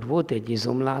múltkor volt egy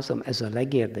izomlázam, ez a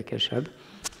legérdekesebb,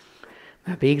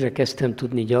 mert végre kezdtem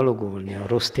tudni gyalogolni a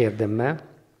rossz térdemmel.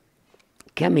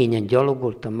 Keményen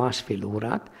gyalogoltam 1,5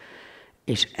 órát,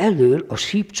 és elől a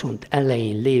sípcsont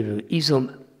elején lévő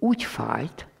izom úgy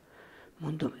fájt,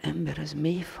 mondom, ember, ez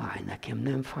miért fáj? Nekem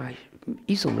nem fáj.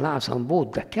 Izomlázam volt,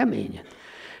 de keményen.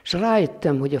 És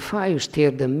rájöttem, hogy a fájós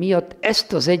térdem miatt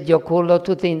ezt az egy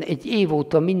gyakorlatot én 1 év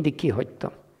óta mindig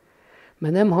kihagytam.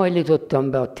 Mert nem hajlítottam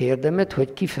be a térdemet,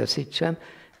 hogy kifeszítsem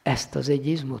ezt az egy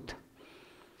izmot.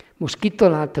 Most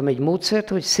kitaláltam egy módszert,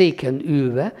 hogy széken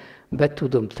ülve be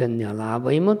tudom tenni a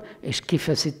lábaimon, és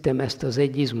kifeszítem ezt az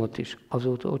egy izmot is.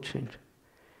 Azóta ott sincs.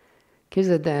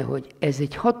 Képzeld el, hogy ez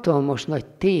egy hatalmas nagy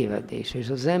tévedés, és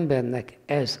az embernek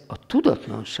ez a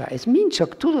tudatlanság, ez mind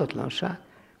csak tudatlanság,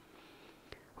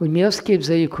 hogy mi azt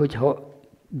képzeljük, hogy ha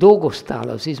dolgoztál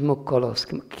az izmokkal,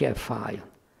 az kell fájjon.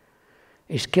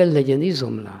 És kell legyen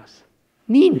izomláz.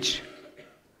 Nincs.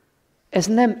 Ez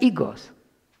nem igaz.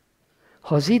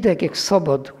 Ha az idegek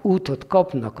szabad útot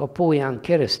kapnak a pólyán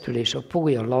keresztül, és a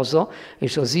pólya laza,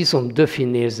 és az izom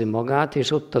döfin érzi magát,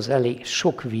 és ott az elég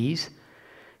sok víz,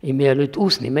 én mielőtt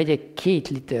úszni megyek, 2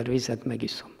 liter vizet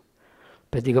megiszom.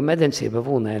 Pedig a medencében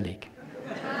volna elég.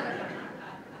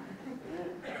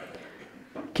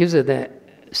 Képzeld el,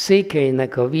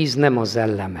 Székelynek a víz nem az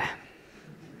elleme.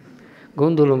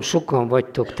 Gondolom sokan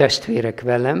vagytok testvérek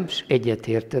velem, és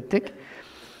egyetértetek.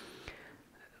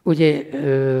 Ugye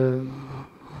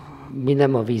mi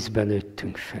nem a vízben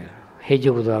nőttünk fel.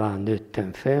 Hegyoldalán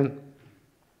nőttem fel.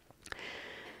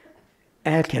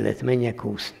 El kellett menjek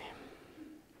úszni.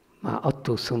 Már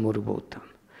attól szomorú voltam.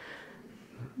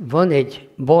 Van egy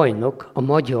bajnok, a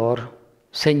magyar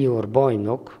senior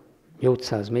bajnok,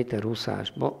 800 méter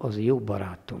úszásban, az jó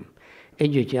barátom.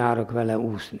 Együtt járok vele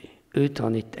úszni. Ő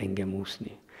tanít engem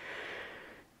úszni.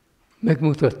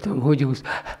 Megmutattam, hogy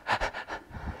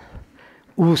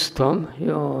úsztam,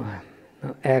 ja,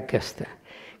 elkezdte.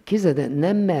 Képzeld,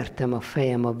 nem mertem a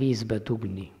fejem a vízbe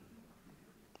dugni.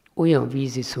 Olyan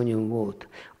víziszonyom volt,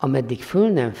 ameddig föl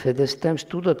nem fedeztem, és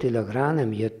tudatilag rá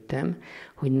nem jöttem,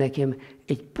 hogy nekem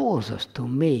egy borzasztó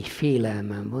mély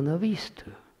félelmem van a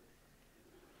víztől.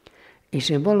 És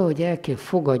én valahogy el kell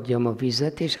fogadjam a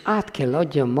vizet, és át kell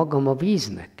adjam magam a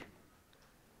víznek.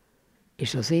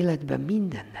 És az életben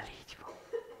mindennel így van.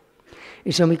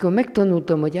 És amikor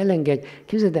megtanultam, hogy elengedj,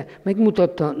 képzeld el,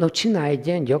 megmutatta, na csinálj egy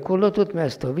ilyen gyakorlatot, mert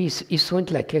ezt a víz iszonyt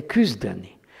le kell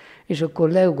küzdeni. És akkor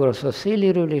leugrasz a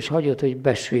széléről, és hagyod, hogy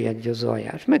besüllyedj az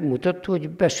alján. És megmutatta, hogy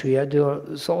besüllyedő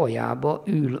az aljába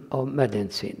ül a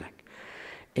medencének.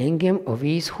 Engem a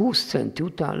víz 20 centi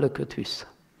után lökött vissza.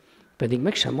 Pedig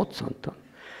meg sem moccantam.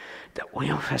 De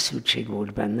olyan feszültség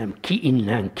volt bennem, ki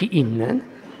innen.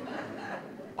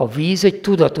 A víz egy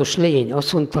tudatos lény.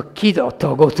 Azt mondta, kidd a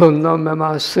tagot onnan, mert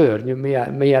már szörnyű,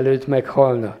 mielőtt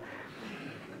meghalna.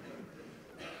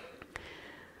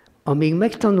 Amíg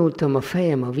megtanultam a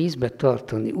fejem a vízbe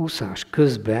tartani úszás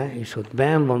közben, és ott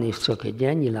benn van, és csak egy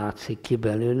ennyi látszik ki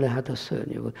belőle, hát a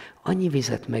szörnyű volt. Annyi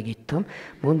vizet megittam,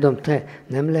 mondom, te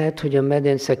nem lehet, hogy a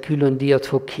medence külön díjat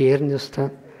fog kérni,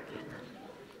 aztán...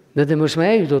 De most már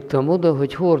eljutottam oda,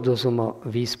 hogy hordozom a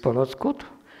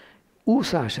vízpalackot,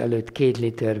 úszás előtt 2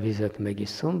 liter vizet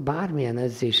megiszom, bármilyen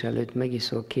edzés előtt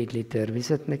megiszol 2 liter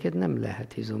vizet, neked nem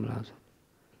lehet izomlázat.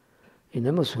 Én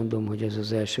nem azt mondom, hogy ez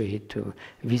az első héttől.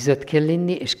 Vizet kell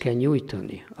inni, és kell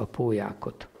nyújtani a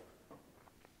pólyákat.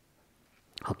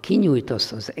 Ha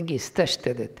kinyújtasz az egész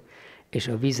testedet, és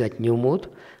a vizet nyomod,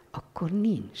 akkor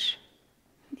nincs.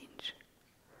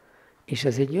 És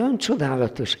ez egy olyan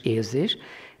csodálatos érzés,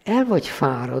 el vagy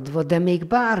fáradva, de még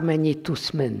bármennyit tudsz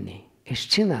menni, és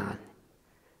csinálni.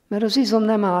 Mert az izom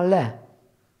nem áll le.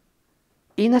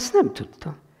 Én ezt nem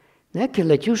tudtam. Ne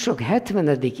kellett jussak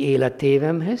 70.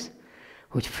 életévemhez,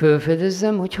 hogy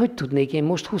felfedezzem, hogy tudnék én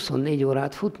most 24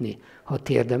 órát futni, ha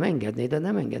térdem engedné, de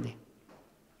nem engedi.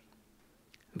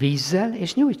 Vízzel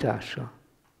és nyújtással,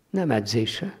 nem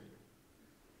edzése.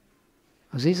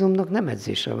 Az izomnak nem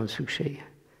edzésre van szüksége.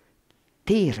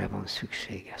 Térre van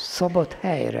szüksége, szabad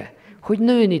helyre, hogy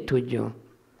nőni tudjon.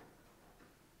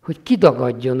 Hogy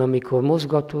kidagadjon, amikor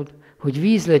mozgatod, hogy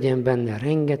víz legyen benne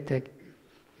rengeteg,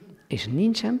 és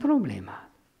nincsen problémád.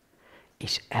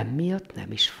 És emiatt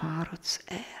nem is fáradsz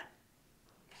el.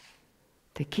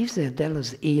 Te képzeld el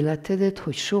az életedet,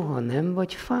 hogy soha nem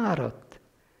vagy fáradt.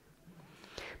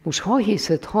 Most ha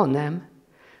hiszed, ha nem,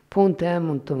 pont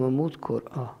elmondtam a múltkor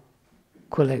a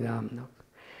kollégámnak,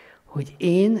 hogy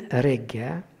én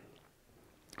reggel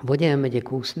vagy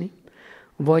elmegyek úszni,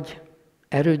 vagy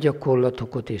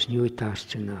erőgyakorlatokat és nyújtást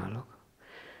csinálok.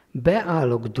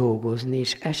 Beállok dolgozni,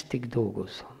 és estig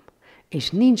dolgozom. És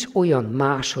nincs olyan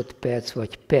másodperc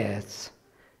vagy perc,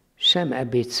 sem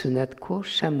ebédszünetkor,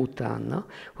 sem utána,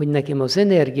 hogy nekem az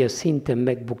energia szinten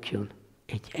megbukjon.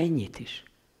 Egy ennyit is.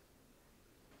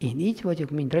 Én így vagyok,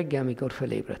 mint reggel, mikor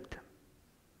felébredtem.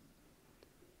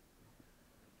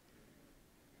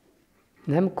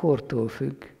 Nem kortól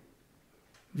függ,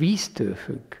 víztől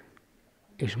függ,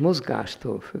 és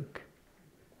mozgástól függ.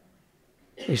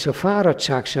 És a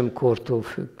fáradtság sem kortól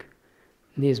függ.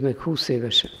 Nézd meg 20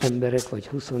 éves emberek, vagy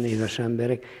 20 éves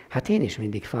emberek, hát én is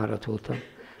mindig fáradt voltam.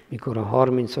 Mikor a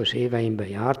 30-as éveimben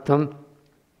jártam,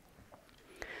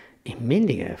 én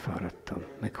mindig elfáradtam,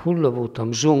 meg hulla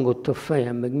voltam, zsongott a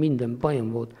fejem, meg minden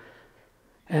bajom volt.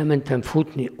 Elmentem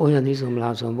futni, olyan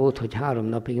izomlázam volt, hogy 3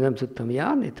 napig nem tudtam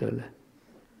járni tőle.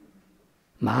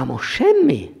 Máma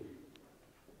semmi.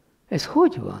 Ez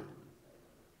hogy van?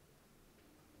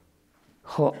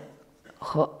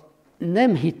 Ha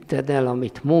nem hitted el,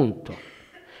 amit mondtam,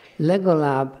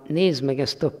 legalább nézd meg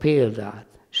ezt a példát,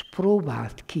 és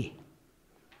próbáld ki.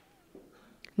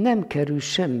 Nem kerül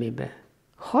semmibe.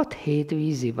 6-7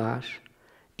 vízivás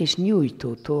és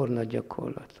nyújtó torna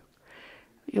gyakorlat.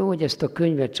 Jó, hogy ezt a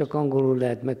könyvet csak angolul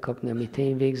lehet megkapni, amit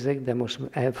én végzek, de most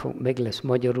meg lesz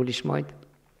magyarul is majd.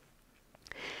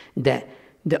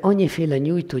 De annyiféle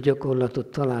nyújtó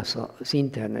gyakorlatot találsz az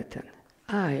interneten.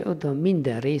 Állj oda,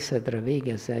 minden részedre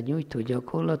végezzel nyújtó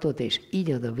gyakorlatot, és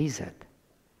igyad a vizet.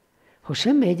 Ha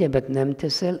semmi egyebet nem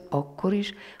teszel, akkor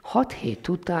is 6 hét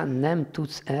után nem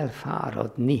tudsz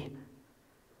elfáradni.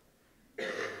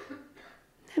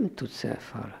 Nem tudsz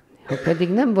elfáradni. Ha pedig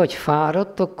nem vagy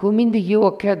fáradt, akkor mindig jó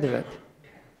a kedved.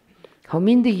 Ha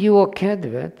mindig jó a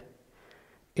kedved,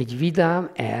 egy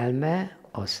vidám elme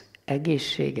az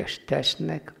egészséges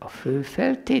testnek a fő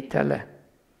feltétele.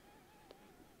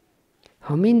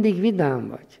 Ha mindig vidám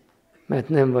vagy, mert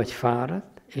nem vagy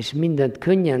fáradt, és mindent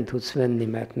könnyen tudsz venni,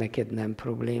 mert neked nem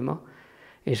probléma,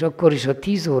 és akkor is, ha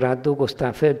 10 órát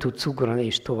dolgoztál, fel tudsz ugrani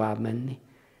és tovább menni.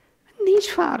 Nincs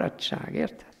fáradtság,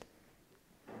 érted?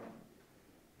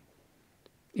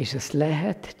 És ezt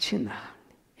lehet csinálni.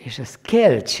 És ezt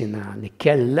kell csinálni,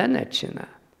 kellene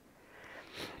csinálni.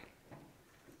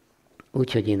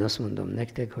 Úgyhogy én azt mondom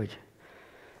nektek, hogy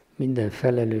minden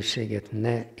felelősséget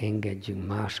ne engedjünk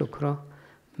másokra,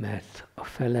 mert a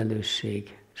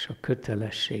felelősség és a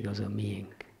kötelesség az a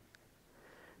miénk.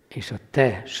 És a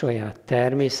te saját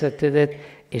természetedet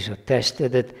és a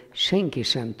testedet senki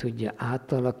sem tudja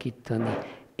átalakítani,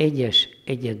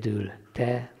 egyedül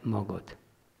te magad.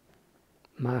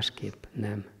 Másképp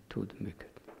nem tud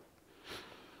működni.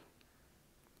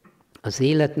 Az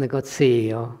életnek a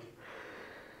célja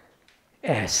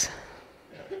ez.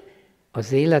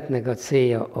 Az életnek a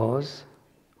célja az,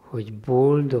 hogy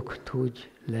boldog tudj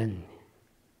lenni.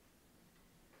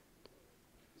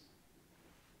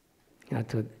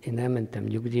 Hát én elmentem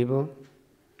nyugdíjba,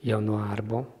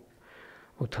 januárban,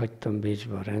 ott hagytam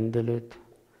Bécsbe a rendelőt,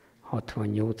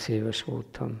 68 éves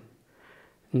voltam.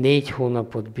 4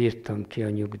 hónapot bírtam ki a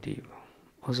nyugdíjba.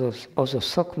 Az a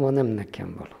szakma nem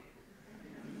nekem való.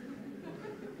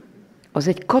 Az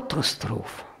egy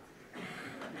katasztrófa.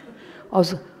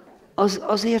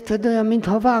 Az érted olyan,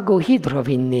 mintha vágó hídra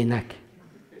vinnének.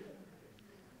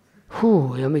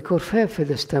 Hú, amikor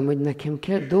felfedeztem, hogy nekem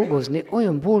kell dolgozni,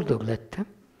 olyan boldog lettem.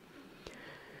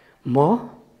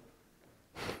 Ma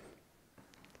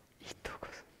így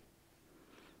dolgozom.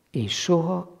 Én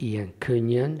soha ilyen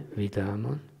könnyen,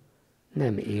 vidáman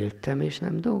nem éltem és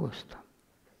nem dolgoztam.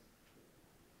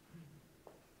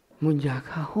 Mondják,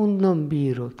 hát honnan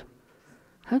bírod?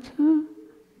 Hát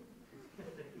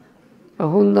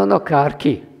ahonnan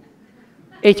akárki.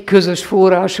 Egy közös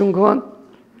forrásunk van,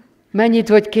 mennyit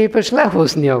vagy képes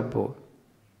lehozni abból.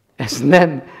 Ez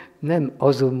nem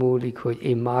azon múlik, hogy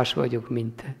én más vagyok,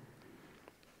 mint te.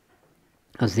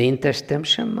 Az én testem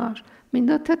sem más, mint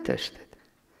a te tested.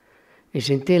 És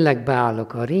én tényleg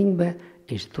beállok a ringbe,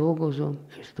 és dolgozom,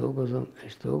 és dolgozom,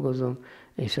 és dolgozom,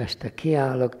 és este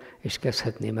kiállok, és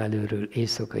kezdhetném előről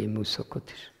éjszakai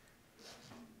muszakot is.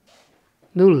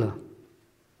 0.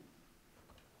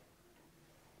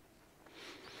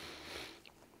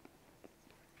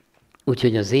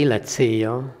 Úgyhogy az élet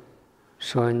célja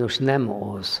sajnos nem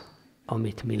az,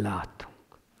 amit mi látunk.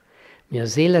 Mi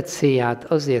az élet célját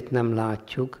azért nem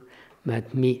látjuk,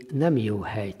 mert mi nem jó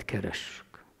helyt keressük.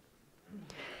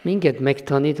 Minket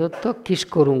megtanítottak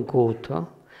kiskorunk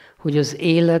óta, hogy az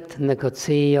életnek a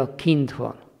célja kint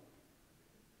van.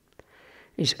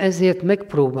 És ezért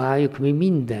megpróbáljuk mi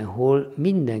mindenhol,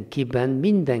 mindenkiben,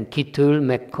 mindenkitől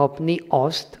megkapni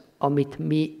azt, amit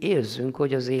mi érzünk,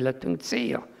 hogy az életünk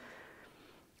célja.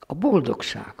 A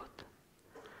boldogságot.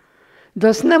 De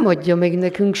azt nem adja meg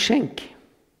nekünk senki.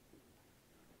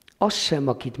 Az sem,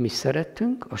 akit mi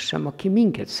szeretünk, az sem, aki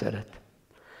minket szeret.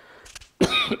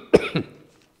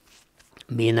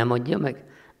 Miért nem adja meg?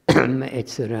 Mert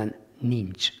egyszerűen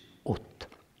nincs ott.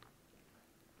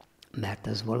 Mert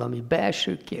ez valami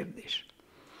belső kérdés.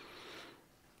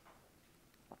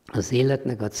 Az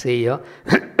életnek a célja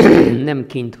nem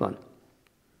kint van.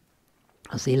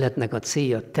 Az életnek a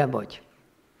célja te vagy.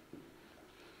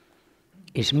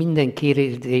 És minden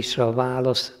kérdésre a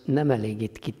válasz nem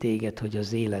elégít ki téged, hogy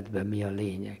az életben mi a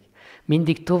lényeg.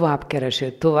 Mindig tovább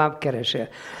keresel, tovább keresel.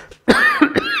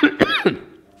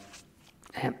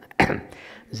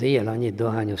 Az éjjel annyit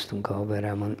dohányoztunk a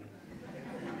haverában.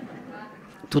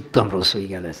 Tudtam rosszul,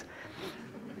 igen ez.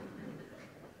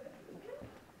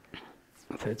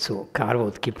 Szó, kár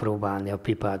volt kipróbálni a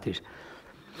pipát is.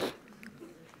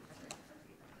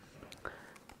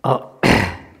 Az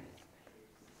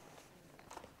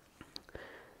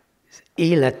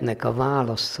életnek a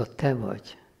válasza te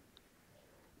vagy.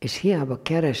 És hiába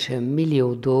keresel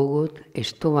millió dolgot,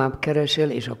 és tovább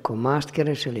keresel, és akkor mást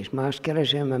keresel, és mást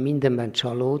keresel, mert mindenben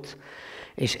csalódsz,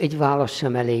 és egy válasz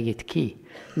sem elégít ki.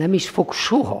 Nem is fog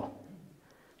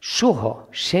soha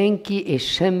senki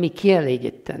és semmi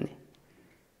kielégíteni.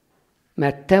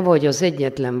 Mert te vagy az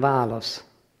egyetlen válasz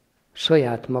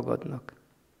saját magadnak.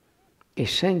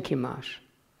 És senki más.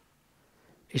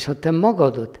 És ha te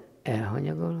magadot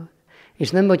elhanyagolod, és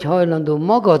nem vagy hajlandó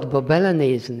magadba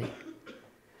belenézni,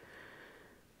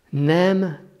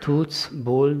 nem tudsz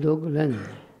boldog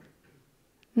lenni.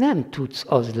 Nem tudsz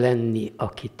az lenni,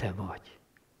 aki te vagy,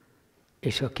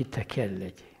 és aki te kell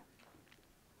legyél.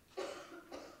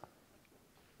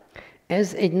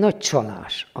 Ez egy nagy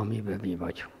csalás, amiben mi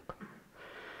vagyunk.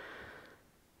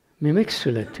 Mi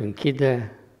megszületünk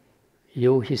ide,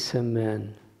 jó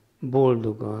hiszeműen,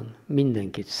 boldogan,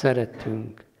 mindenkit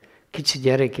szeretünk. Kicsi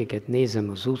gyerekeket nézem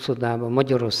az úszodában,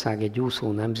 Magyarország egy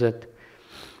úszó nemzet,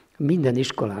 minden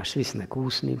iskolás visznek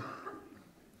úszni,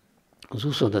 az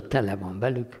úszoda tele van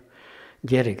velük,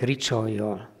 gyerek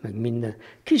ricsajjal, meg minden.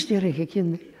 Kis gyerekek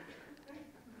jönnek.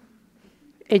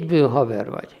 Egyből haver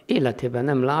vagy. Életében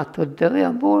nem látod, de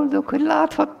olyan boldog, hogy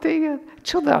láthat téged.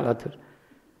 Csodálatos.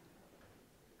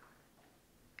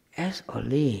 Ez a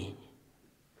lény.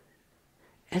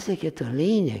 Ezeket a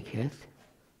lényeket,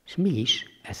 és mi is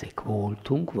ezek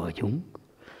voltunk, vagyunk,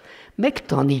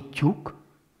 megtanítjuk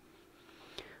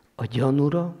a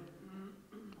gyanúra,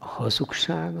 a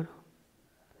hazugságra,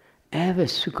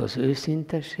 elvesszük az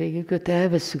őszintességüket,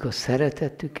 elvesszük a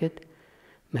szeretetüket,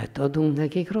 mert adunk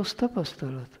nekik rossz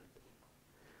tapasztalatot.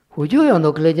 Hogy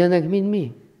olyanok legyenek, mint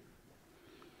mi.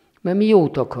 Mert mi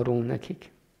jót akarunk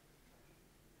nekik.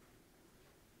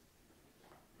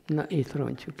 Na, itt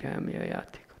rontjuk el mi a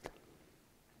játékot.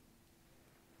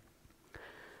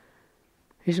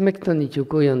 És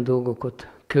megtanítjuk olyan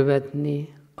dolgokat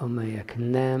követni, amelyek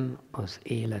nem az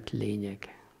élet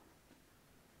lényege.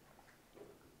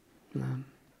 Nem.